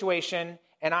about your situation,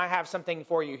 and I have something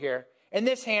for you here. In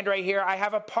this hand right here, I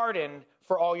have a pardon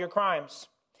for all your crimes.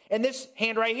 In this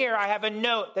hand right here, I have a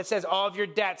note that says all of your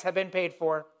debts have been paid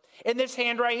for. In this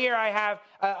hand right here, I have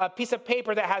a piece of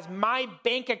paper that has my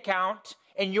bank account,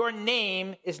 and your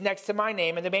name is next to my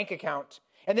name in the bank account.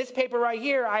 In this paper right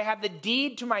here, I have the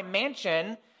deed to my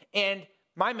mansion, and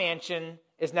my mansion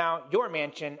is now your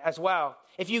mansion as well.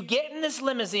 If you get in this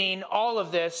limousine, all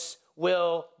of this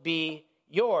will be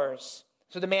yours."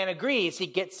 So the man agrees. He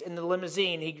gets in the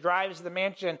limousine. He drives to the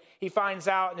mansion. He finds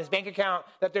out in his bank account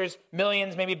that there's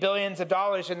millions, maybe billions of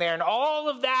dollars in there. And all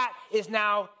of that is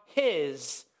now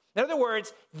his. In other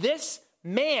words, this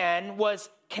man is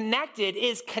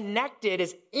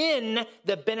in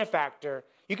the benefactor.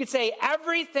 You could say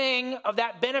everything of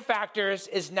that benefactor's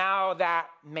is now that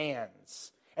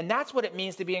man's. And that's what it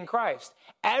means to be in Christ.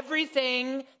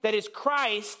 Everything that is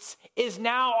Christ's is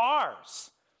now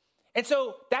ours. And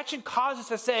so that should cause us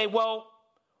to say, well,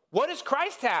 what does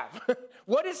Christ have?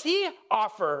 What does he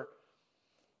offer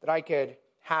that I could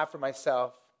have for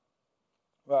myself?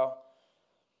 Well,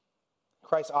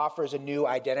 Christ offers a new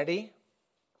identity.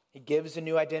 He gives a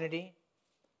new identity.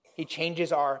 He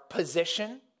changes our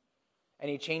position, and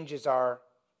he changes our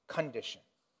condition.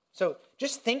 So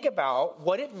just think about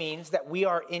what it means that we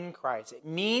are in Christ. It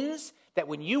means that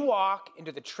when you walk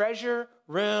into the treasure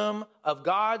room of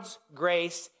God's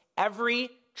grace, every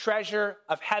treasure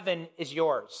of heaven is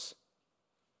yours.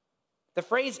 The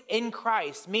phrase in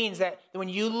Christ means that when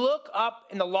you look up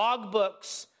in the log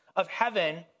books of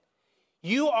heaven,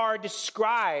 you are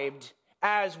described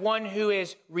as one who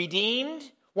is redeemed,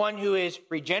 one who is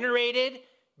regenerated,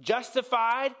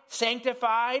 justified,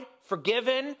 sanctified,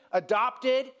 forgiven,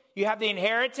 adopted. You have the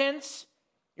inheritance.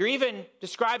 You're even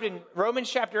described in Romans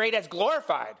chapter 8 as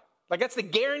glorified. Like that's the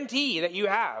guarantee that you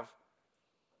have.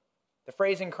 The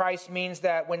phrase in Christ means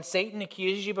that when Satan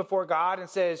accuses you before God and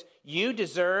says, you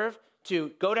deserve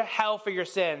to go to hell for your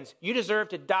sins, you deserve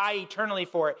to die eternally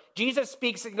for it, Jesus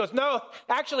speaks and goes, no,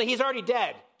 actually, he's already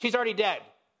dead. She's already dead.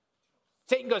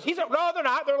 Satan goes, no, they're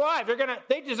not. They're alive.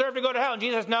 They deserve to go to hell. And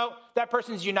Jesus says, no, that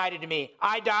person's united to me.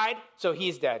 I died, so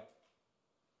he's dead.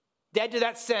 Dead to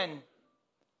that sin,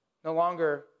 no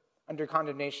longer under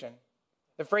condemnation.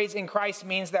 The phrase in Christ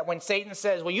means that when Satan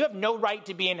says, well, you have no right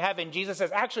to be in heaven, Jesus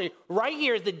says, actually, right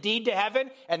here is the deed to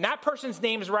heaven, and that person's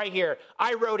name is right here.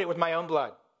 I wrote it with my own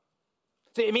blood.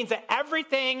 So it means that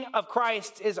everything of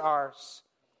Christ is ours.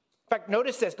 In fact,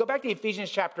 notice this. Go back to Ephesians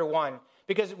chapter 1,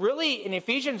 because really in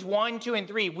Ephesians 1, 2, and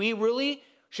 3, we really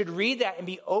should read that and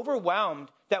be overwhelmed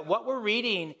that what we're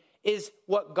reading is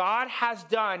what God has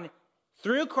done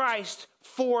through Christ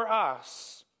for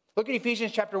us. Look at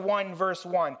Ephesians chapter 1, verse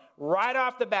 1. Right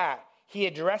off the bat, he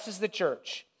addresses the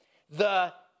church.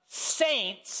 The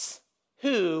saints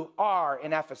who are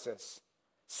in Ephesus.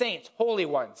 Saints, holy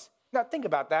ones. Now think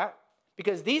about that.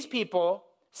 Because these people,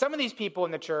 some of these people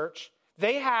in the church,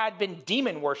 they had been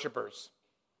demon worshipers.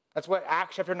 That's what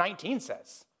Acts chapter 19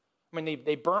 says. I mean,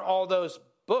 they burnt all those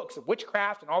books of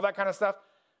witchcraft and all that kind of stuff.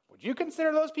 Would you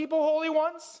consider those people holy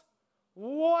ones?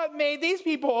 What made these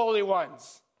people holy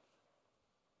ones?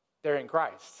 They're in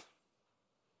Christ.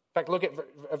 In fact, look at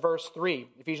verse 3,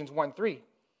 Ephesians 1:3.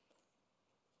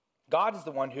 God is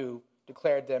the one who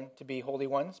declared them to be holy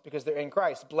ones because they're in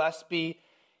Christ. Blessed be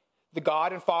the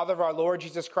God and Father of our Lord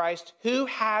Jesus Christ, who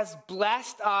has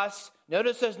blessed us,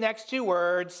 notice those next two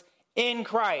words, in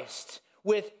Christ,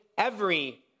 with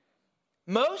every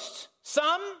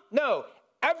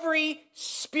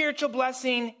spiritual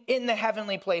blessing in the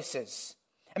heavenly places.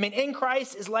 I mean, in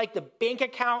Christ is like the bank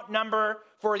account number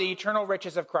for the eternal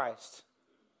riches of Christ.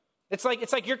 It's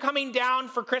like you're coming down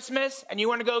for Christmas and you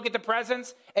want to go get the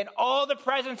presents, and all the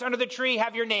presents under the tree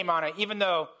have your name on it, even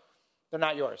though they're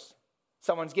not yours.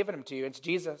 Someone's given them to you. It's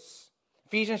Jesus.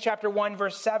 Ephesians chapter 1,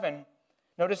 verse 7.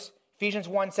 Notice Ephesians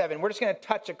 1:7. We're just going to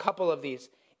touch a couple of these.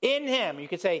 In him, you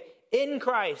could say, in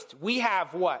Christ, we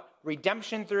have what?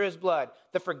 Redemption through his blood,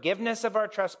 the forgiveness of our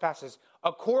trespasses,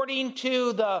 according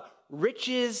to the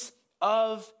riches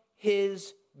of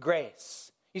his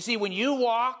grace. You see, when you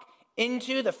walk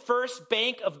into the first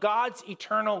bank of God's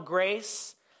eternal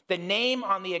grace, the name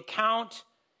on the account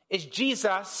is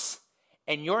Jesus,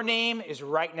 and your name is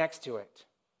right next to it.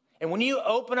 And when you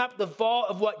open up the vault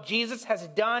of what Jesus has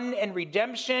done in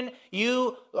redemption,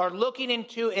 you are looking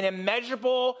into an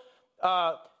immeasurable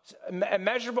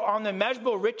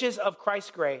riches of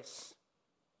Christ's grace.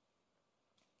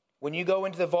 When you go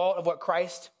into the vault of what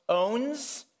Christ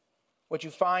owns, what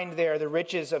you find there, the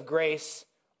riches of grace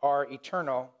are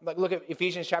eternal. Look at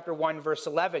Ephesians chapter 1, verse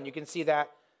 11. You can see that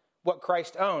what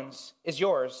Christ owns is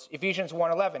yours. Ephesians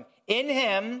 1:11. In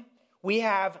him we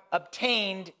have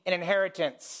obtained an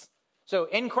inheritance. So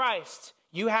in Christ,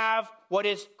 you have what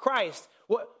is Christ.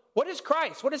 What is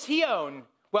Christ? What does he own?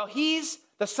 Well, he's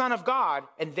the Son of God.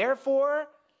 And therefore,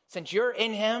 since you're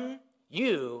in him,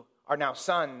 you are now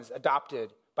sons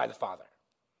adopted by the Father.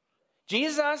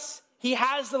 Jesus, he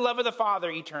has the love of the Father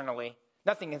eternally.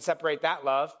 Nothing can separate that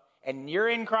love. And you're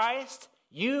in Christ,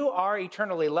 you are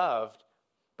eternally loved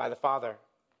by the Father.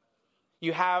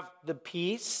 You have the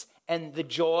peace and the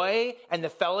joy and the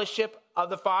fellowship of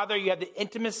the Father. You have the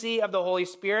intimacy of the Holy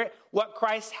Spirit. What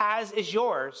Christ has is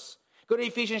yours. Go to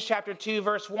Ephesians chapter 2,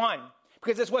 verse 1,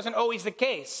 because this wasn't always the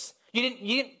case.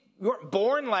 You weren't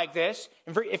born like this.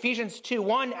 In Ephesians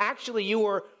 2:1, actually you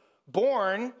were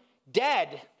born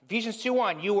dead. Ephesians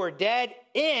 2:1, you were dead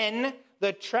in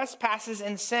the trespasses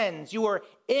and sins. You were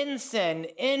in sin,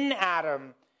 in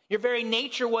Adam. Your very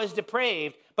nature was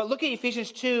depraved. But look at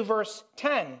Ephesians 2, verse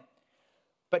 10.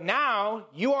 But now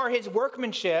you are his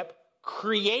workmanship,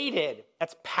 created.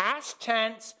 That's past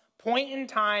tense, point in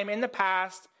time in the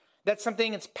past. That's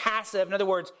something that's passive. In other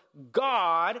words,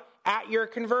 God, at your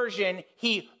conversion,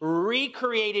 he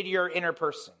recreated your inner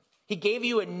person. He gave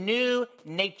you a new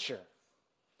nature.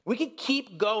 We could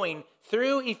keep going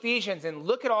through Ephesians and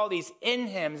look at all these in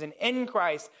hymns and in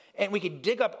Christ, and we could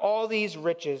dig up all these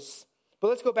riches. But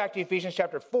let's go back to Ephesians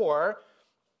chapter 4,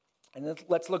 and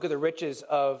let's look at the riches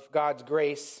of God's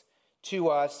grace to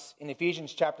us in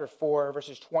Ephesians chapter 4,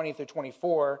 verses 20 through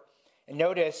 24. And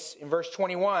notice in verse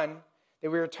 21 that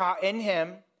we were taught in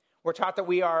him, we're taught that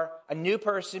we are a new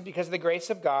person because of the grace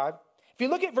of God. If you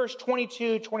look at verse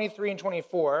 22, 23, and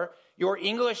 24, your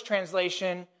English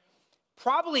translation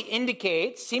probably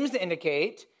seems to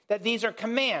indicate that these are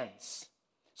commands.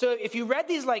 So if you read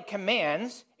these like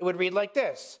commands, it would read like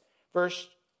this. Verse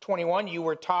 21, you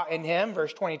were taught in him.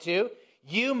 Verse 22,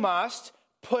 you must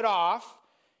put off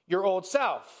your old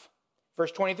self.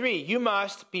 Verse 23, you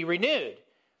must be renewed.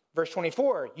 Verse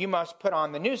 24, you must put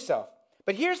on the new self.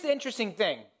 But here's the interesting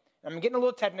thing. I'm getting a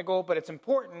little technical, but it's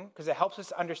important because it helps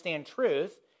us understand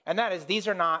truth. And that is, these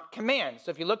are not commands.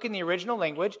 So if you look in the original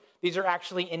language, these are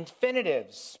actually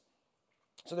infinitives.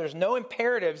 So there's no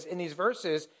imperatives in these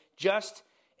verses, just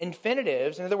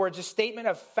infinitives. In other words, a statement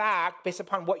of fact based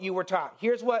upon what you were taught.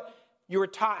 Here's what you were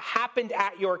taught happened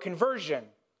at your conversion.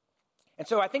 And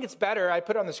so I think it's better, I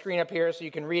put it on the screen up here so you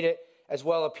can read it as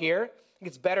well up here. I think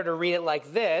it's better to read it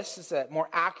like this. It's a more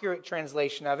accurate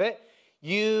translation of it.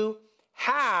 You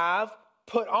have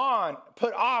put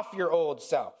off your old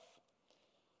self.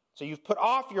 So you've put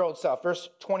off your old self. Verse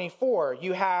 24,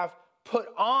 you have put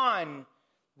on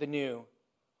the new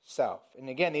self. And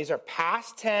again, these are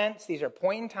past tense. These are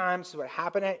point in time. So what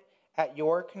happened at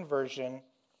your conversion.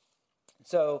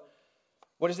 So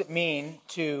what does it mean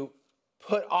to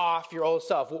put off your old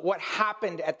self? What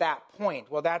happened at that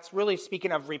point? Well, that's really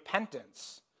speaking of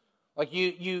repentance. Like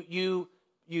you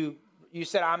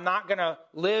said, I'm not going to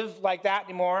live like that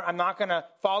anymore. I'm not going to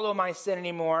follow my sin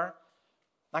anymore.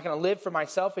 I'm not going to live for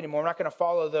myself anymore. I'm not going to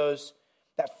follow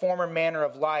that former manner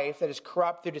of life that is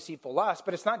corrupt through deceitful lust.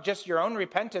 But it's not just your own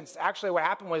repentance. Actually, what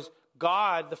happened was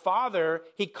God, the Father,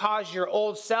 he caused your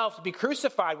old self to be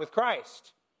crucified with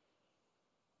Christ.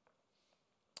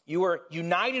 You were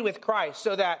united with Christ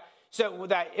so that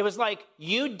it was like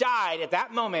you died at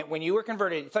that moment when you were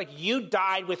converted. It's like you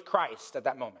died with Christ at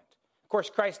that moment. Of course,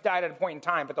 Christ died at a point in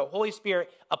time, but the Holy Spirit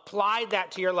applied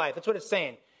that to your life. That's what it's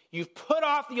saying. You've put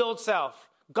off the old self.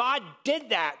 God did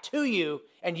that to you,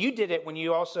 and you did it and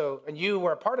you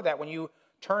were a part of that when you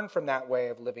turned from that way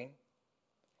of living.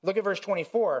 Look at verse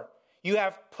 24. You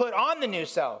have put on the new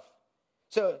self.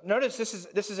 So notice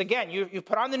this is again, you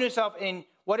put on the new self, and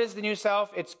what is the new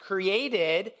self? It's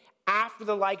created after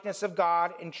the likeness of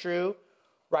God in true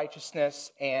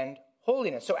righteousness and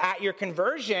holiness. So at your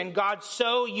conversion, God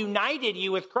so united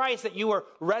you with Christ that you were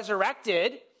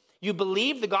resurrected. You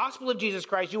believed the gospel of Jesus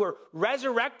Christ. You were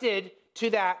resurrected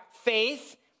to that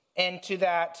faith and to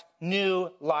that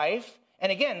new life.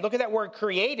 And again, look at that word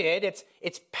created.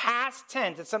 It's past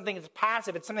tense. It's something that's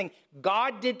passive. It's something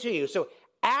God did to you. So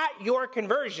at your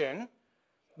conversion,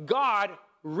 God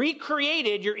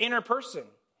recreated your inner person,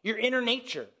 your inner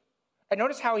nature. And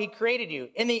notice how he created you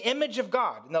in the image of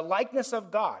God, in the likeness of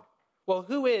God. Well,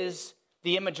 who is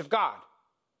the image of God?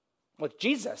 Well,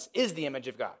 Jesus is the image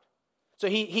of God. So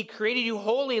he created you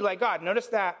holy like God. Notice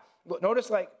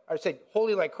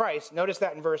holy like Christ. Notice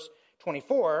that in verse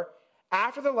 24.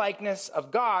 After the likeness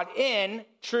of God in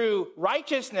true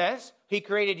righteousness, he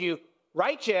created you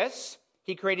righteous.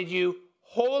 He created you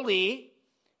holy.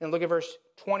 And look at verse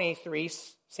 23,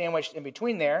 sandwiched in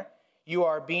between there. You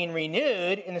are being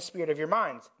renewed in the spirit of your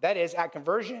minds. That is, at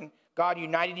conversion, God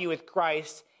united you with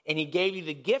Christ, and he gave you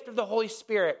the gift of the Holy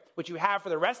Spirit, which you have for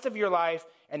the rest of your life.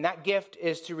 And that gift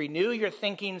is to renew your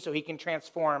thinking so he can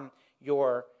transform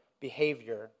your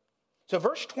behavior. So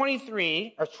verse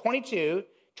 23, or 22,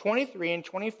 23, and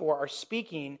 24 are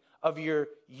speaking of your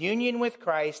union with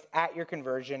Christ at your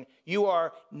conversion. You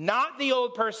are not the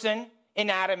old person in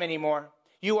Adam anymore.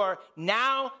 You are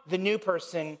now the new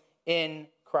person in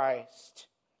Christ.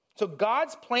 So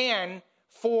God's plan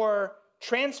for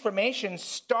transformation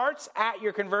starts at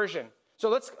your conversion. So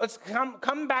let's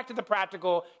come back to the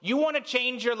practical. You want to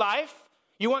change your life?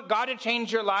 You want God to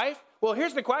change your life? Well,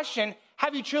 here's the question.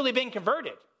 Have you truly been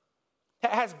converted?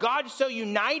 Has God so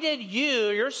united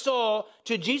your soul,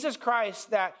 to Jesus Christ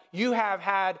that you have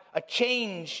had a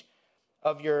change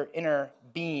of your inner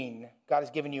being? God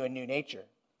has given you a new nature.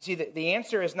 See, the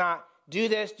answer is not do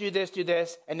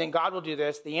this, and then God will do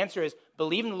this. The answer is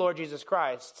believe in the Lord Jesus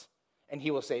Christ, and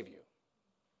he will save you.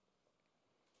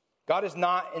 God is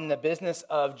not in the business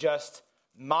of just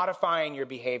modifying your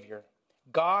behavior.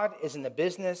 God is in the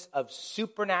business of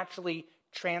supernaturally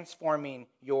transforming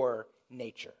your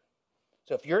nature.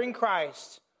 So if you're in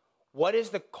Christ, what is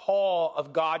the call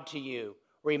of God to you?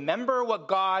 remember what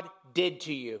God did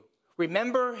to you.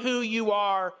 Remember who you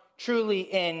are truly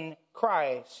in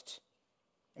Christ.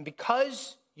 And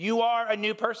because you are a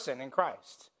new person in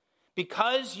Christ,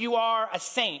 because you are a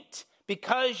saint,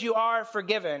 because you are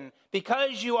forgiven,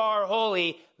 because you are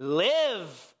holy,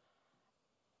 live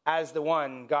as the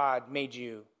one God made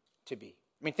you to be.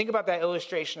 I mean, think about that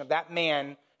illustration of that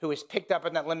man who was picked up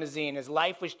in that limousine. His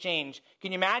life was changed.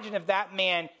 Can you imagine if that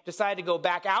man decided to go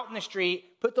back out in the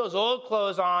street, put those old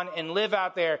clothes on, and live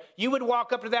out there? You would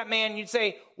walk up to that man and you'd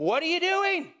say, what are you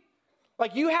doing?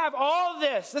 Like, you have all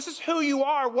this. This is who you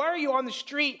are. Why are you on the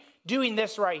street doing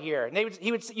this right here? And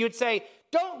you would say,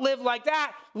 don't live like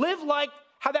that. Live like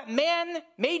how that man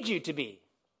made you to be.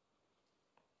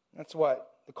 That's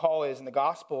what the call is in the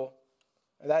gospel.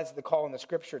 That is the call in the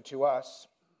scripture to us.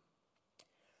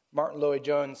 Martin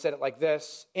Lloyd-Jones said it like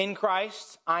this: in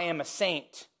Christ, I am a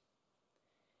saint,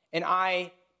 and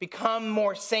I become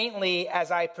more saintly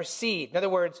as I proceed. In other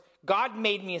words, God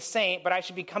made me a saint, but I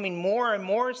should be becoming more and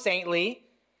more saintly.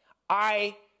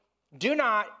 I do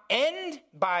not end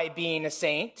by being a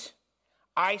saint.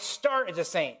 I start as a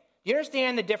saint. You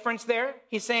understand the difference there?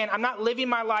 He's saying, I'm not living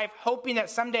my life hoping that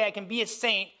someday I can be a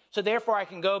saint, so therefore I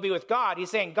can go be with God.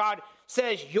 He's saying, God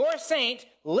says, you're a saint,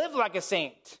 live like a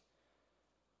saint.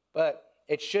 But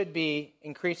it should be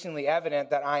increasingly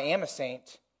evident that I am a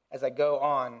saint as I go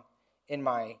on in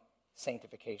my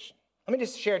sanctification. Let me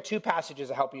just share two passages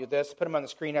to help you with this. Put them on the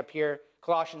screen up here.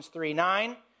 Colossians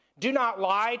 3:9. Do not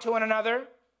lie to one another.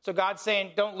 So God's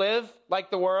saying, don't live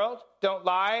like the world. Don't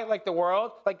lie like the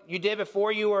world, like you did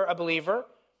before you were a believer.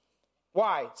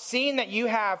 Why? Seeing that you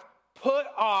have put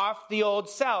off the old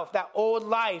self, that old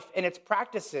life and its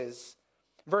practices.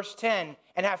 Verse 10,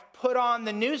 and have put on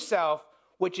the new self,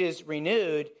 which is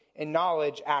renewed in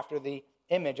knowledge after the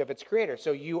image of its creator.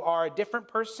 So you are a different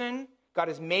person. God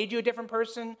has made you a different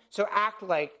person. So act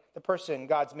like the person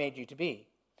God's made you to be.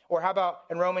 Or how about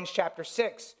in Romans chapter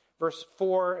 6, verse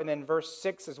 4 and then verse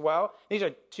 6 as well. These are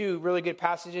two really good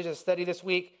passages to study this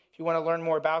week if you want to learn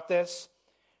more about this.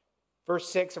 Verse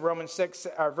 6 of Romans 6,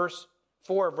 or verse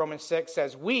 4 of Romans 6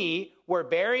 says, we were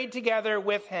buried together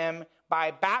with him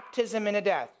by baptism into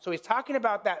death. So he's talking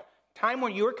about that time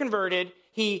when you were converted.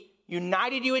 He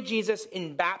united you with Jesus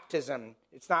in baptism.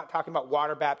 It's not talking about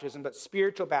water baptism, but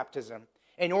spiritual baptism.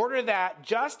 In order that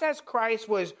just as Christ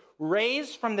was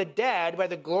raised from the dead by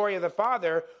the glory of the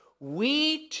Father,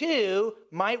 we too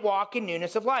might walk in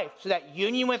newness of life. So that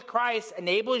union with Christ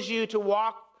enables you to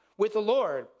walk with the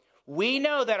Lord. We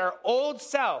know that our old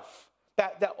self,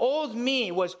 that the old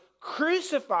me was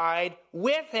crucified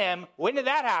with him. When did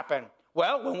that happen?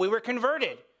 Well, when we were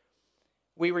converted.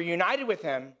 We were united with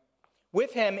him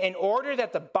in order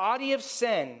that the body of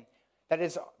sin,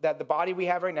 that the body we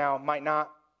have right now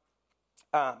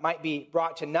might be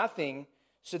brought to nothing,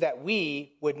 so that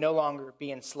we would no longer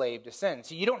be enslaved to sin.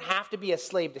 So you don't have to be a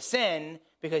slave to sin,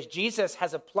 because Jesus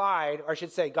has applied, or I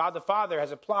should say God the Father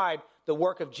has applied the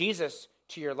work of Jesus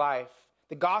to your life.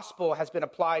 The gospel has been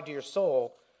applied to your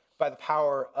soul by the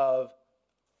power of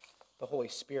the Holy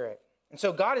Spirit. And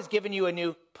so God has given you a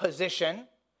new position.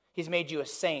 He's made you a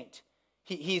saint.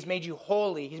 He's made you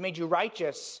holy. He's made you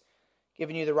righteous,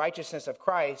 given you the righteousness of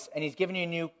Christ. And he's given you a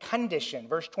new condition.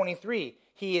 Verse 23,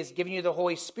 he is giving you the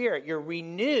Holy Spirit. You're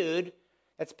renewed.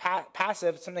 That's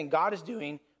passive, something God is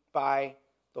doing by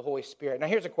the Holy Spirit. Now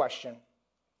here's a question.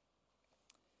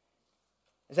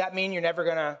 Does that mean you're never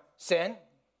going to sin?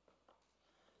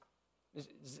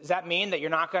 Does that mean that you're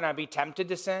not going to be tempted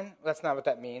to sin? Well, that's not what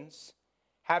that means.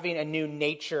 Having a new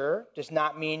nature does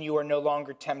not mean you are no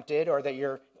longer tempted or that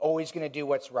you're always going to do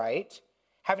what's right.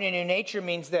 Having a new nature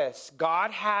means this: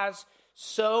 God has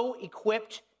so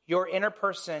equipped your inner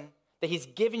person that he's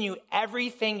given you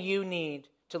everything you need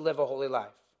to live a holy life.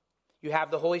 You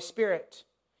have the Holy Spirit.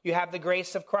 You have the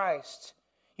grace of Christ.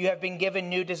 You have been given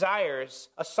new desires,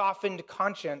 a softened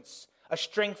conscience, a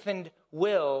strengthened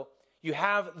will. You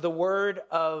have the Word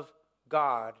of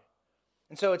God.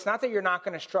 And so it's not that you're not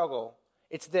going to struggle.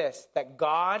 It's this, that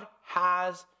God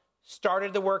has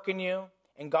started the work in you,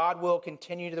 and God will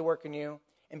continue to work in you.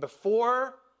 And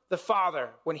before the Father,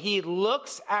 when he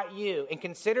looks at you and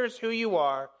considers who you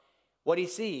are, what he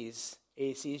sees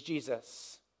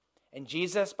Jesus. And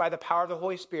Jesus, by the power of the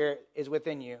Holy Spirit, is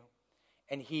within you,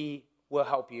 and he will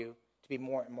help you to be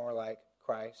more and more like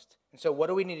Christ. And so what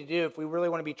do we need to do if we really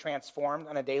want to be transformed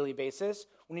on a daily basis?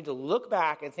 We need to look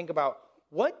back and think about,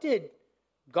 what did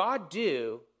God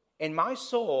do in my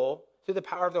soul through the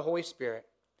power of the Holy Spirit?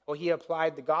 Well, he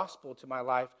applied the gospel to my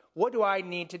life. What do I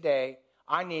need today?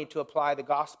 I need to apply the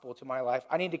gospel to my life.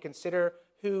 I need to consider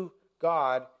who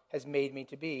God has made me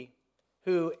to be.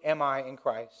 Who am I in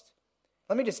Christ?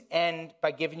 Let me just end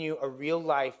by giving you a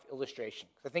real-life illustration.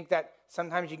 I think that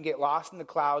sometimes you can get lost in the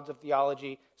clouds of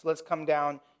theology, so let's come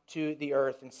down to the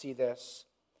earth and see this.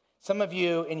 Some of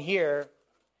you in here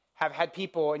have had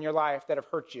people in your life that have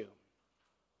hurt you.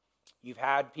 You've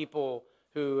had people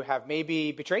who have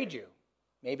maybe betrayed you.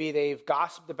 Maybe they've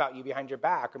gossiped about you behind your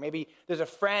back, or maybe there's a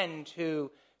friend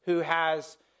who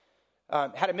has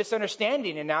had a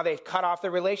misunderstanding and now they've cut off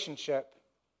the relationship.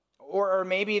 Or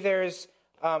maybe there's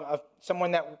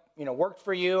someone that worked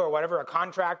for you or whatever, a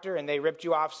contractor, and they ripped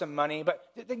you off some money. But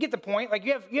they get the point. Like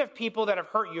you have people that have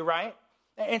hurt you, right?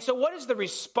 And so what is the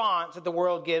response that the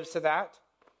world gives to that?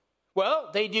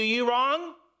 Well, they do you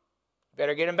wrong.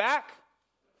 Better get them back,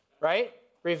 right?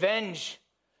 Revenge.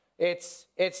 It's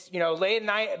lay at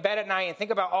night, bed at night, and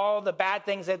think about all the bad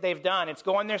things that they've done. It's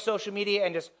go on their social media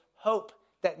and just hope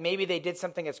that maybe they did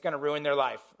something that's going to ruin their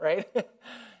life, right?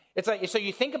 It's like, so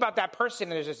you think about that person,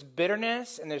 and there's this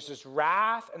bitterness, and there's this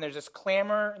wrath, and there's this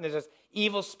clamor, and there's this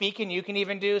evil speaking you can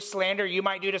even do, slander you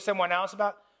might do to someone else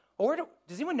about. Well,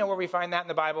 does anyone know where we find that in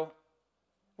the Bible?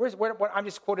 I'm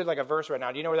just quoted like a verse right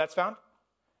now. Do you know where that's found?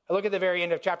 I look at the very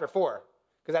end of chapter 4,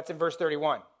 because that's in verse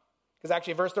 31. Because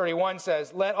actually verse 31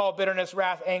 says, let all bitterness,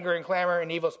 wrath, anger, and clamor,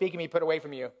 and evil speaking be put away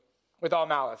from you with all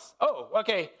malice. Oh,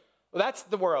 okay. Well, that's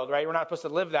the world, right? We're not supposed to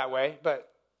live that way, but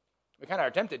we kind of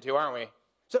are tempted to, aren't we?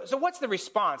 So what's the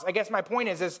response? I guess my point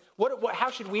is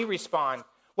how should we respond?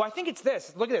 Well, I think it's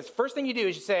this. Look at this. First thing you do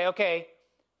is you say, okay,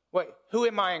 who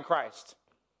am I in Christ?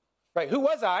 Right? Who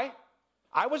was I?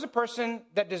 I was a person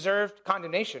that deserved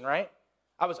condemnation, right?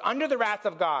 I was under the wrath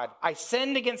of God. I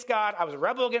sinned against God. I was a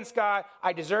rebel against God.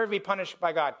 I deserve to be punished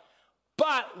by God.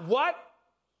 But what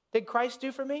did Christ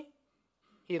do for me?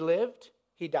 He lived,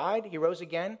 he died, he rose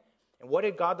again. And what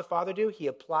did God the Father do? He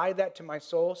applied that to my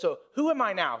soul. So who am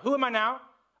I now? Who am I now?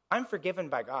 I'm forgiven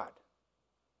by God.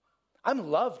 I'm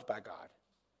loved by God.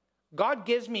 God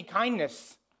gives me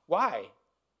kindness. Why?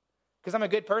 Because I'm a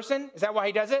good person? Is that why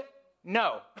he does it?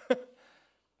 No.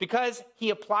 Because he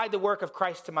applied the work of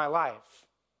Christ to my life.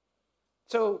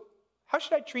 So how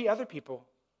should I treat other people?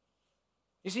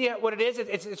 You see what it is?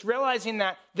 It's realizing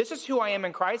that this is who I am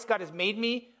in Christ. God has made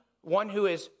me one who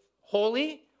is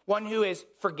holy, one who is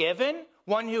forgiven,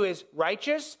 one who is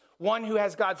righteous, one who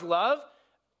has God's love.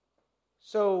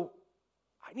 So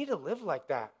I need to live like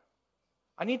that.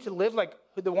 I need to live like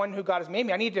the one who God has made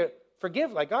me. I need to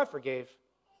forgive like God forgave.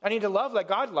 I need to love like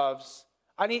God loves.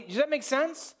 Does that make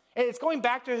sense? And it's going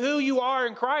back to who you are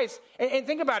in Christ. And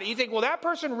think about it. You think, well, that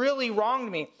person really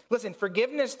wronged me. Listen,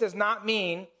 forgiveness does not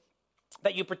mean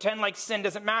that you pretend like sin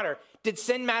doesn't matter. Did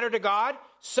sin matter to God?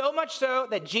 So much so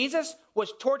that Jesus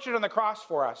was tortured on the cross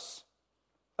for us.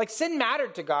 Like sin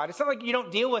mattered to God. It's not like you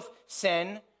don't deal with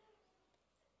sin.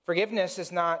 Forgiveness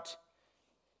is not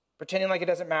pretending like it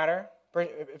doesn't matter.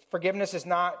 Forgiveness is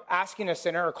not asking a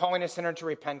sinner or calling a sinner to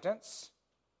repentance.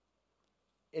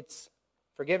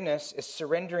 Forgiveness is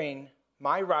surrendering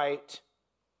my right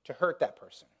to hurt that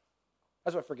person.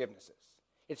 That's what forgiveness is.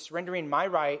 It's surrendering my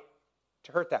right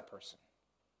to hurt that person.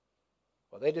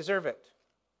 Well, they deserve it.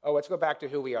 Oh, let's go back to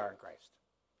who we are in Christ.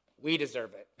 We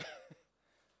deserve it.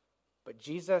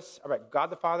 But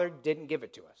God the Father didn't give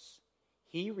it to us.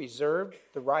 He reserved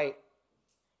the right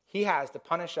he has to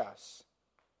punish us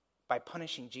by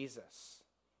punishing Jesus.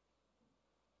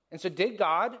 And so did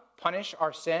God punish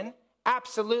our sin?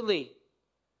 Absolutely.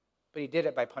 But he did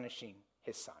it by punishing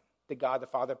his son. Did God the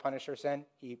Father punish our sin?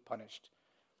 He punished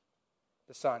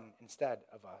the Son instead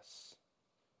of us.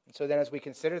 And so then as we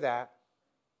consider that,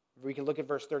 we can look at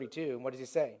verse 32. And what does he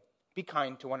say? Be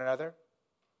kind to one another,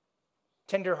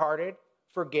 tenderhearted,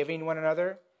 forgiving one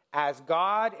another, as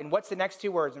God, and what's the next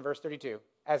two words in verse 32?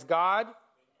 As God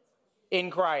in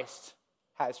Christ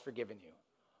has forgiven you.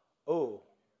 Oh,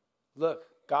 look,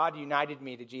 God united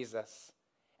me to Jesus,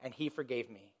 and he forgave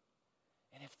me.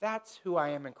 And if that's who I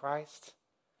am in Christ,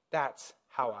 that's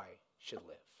how I should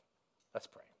live. Let's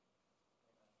pray.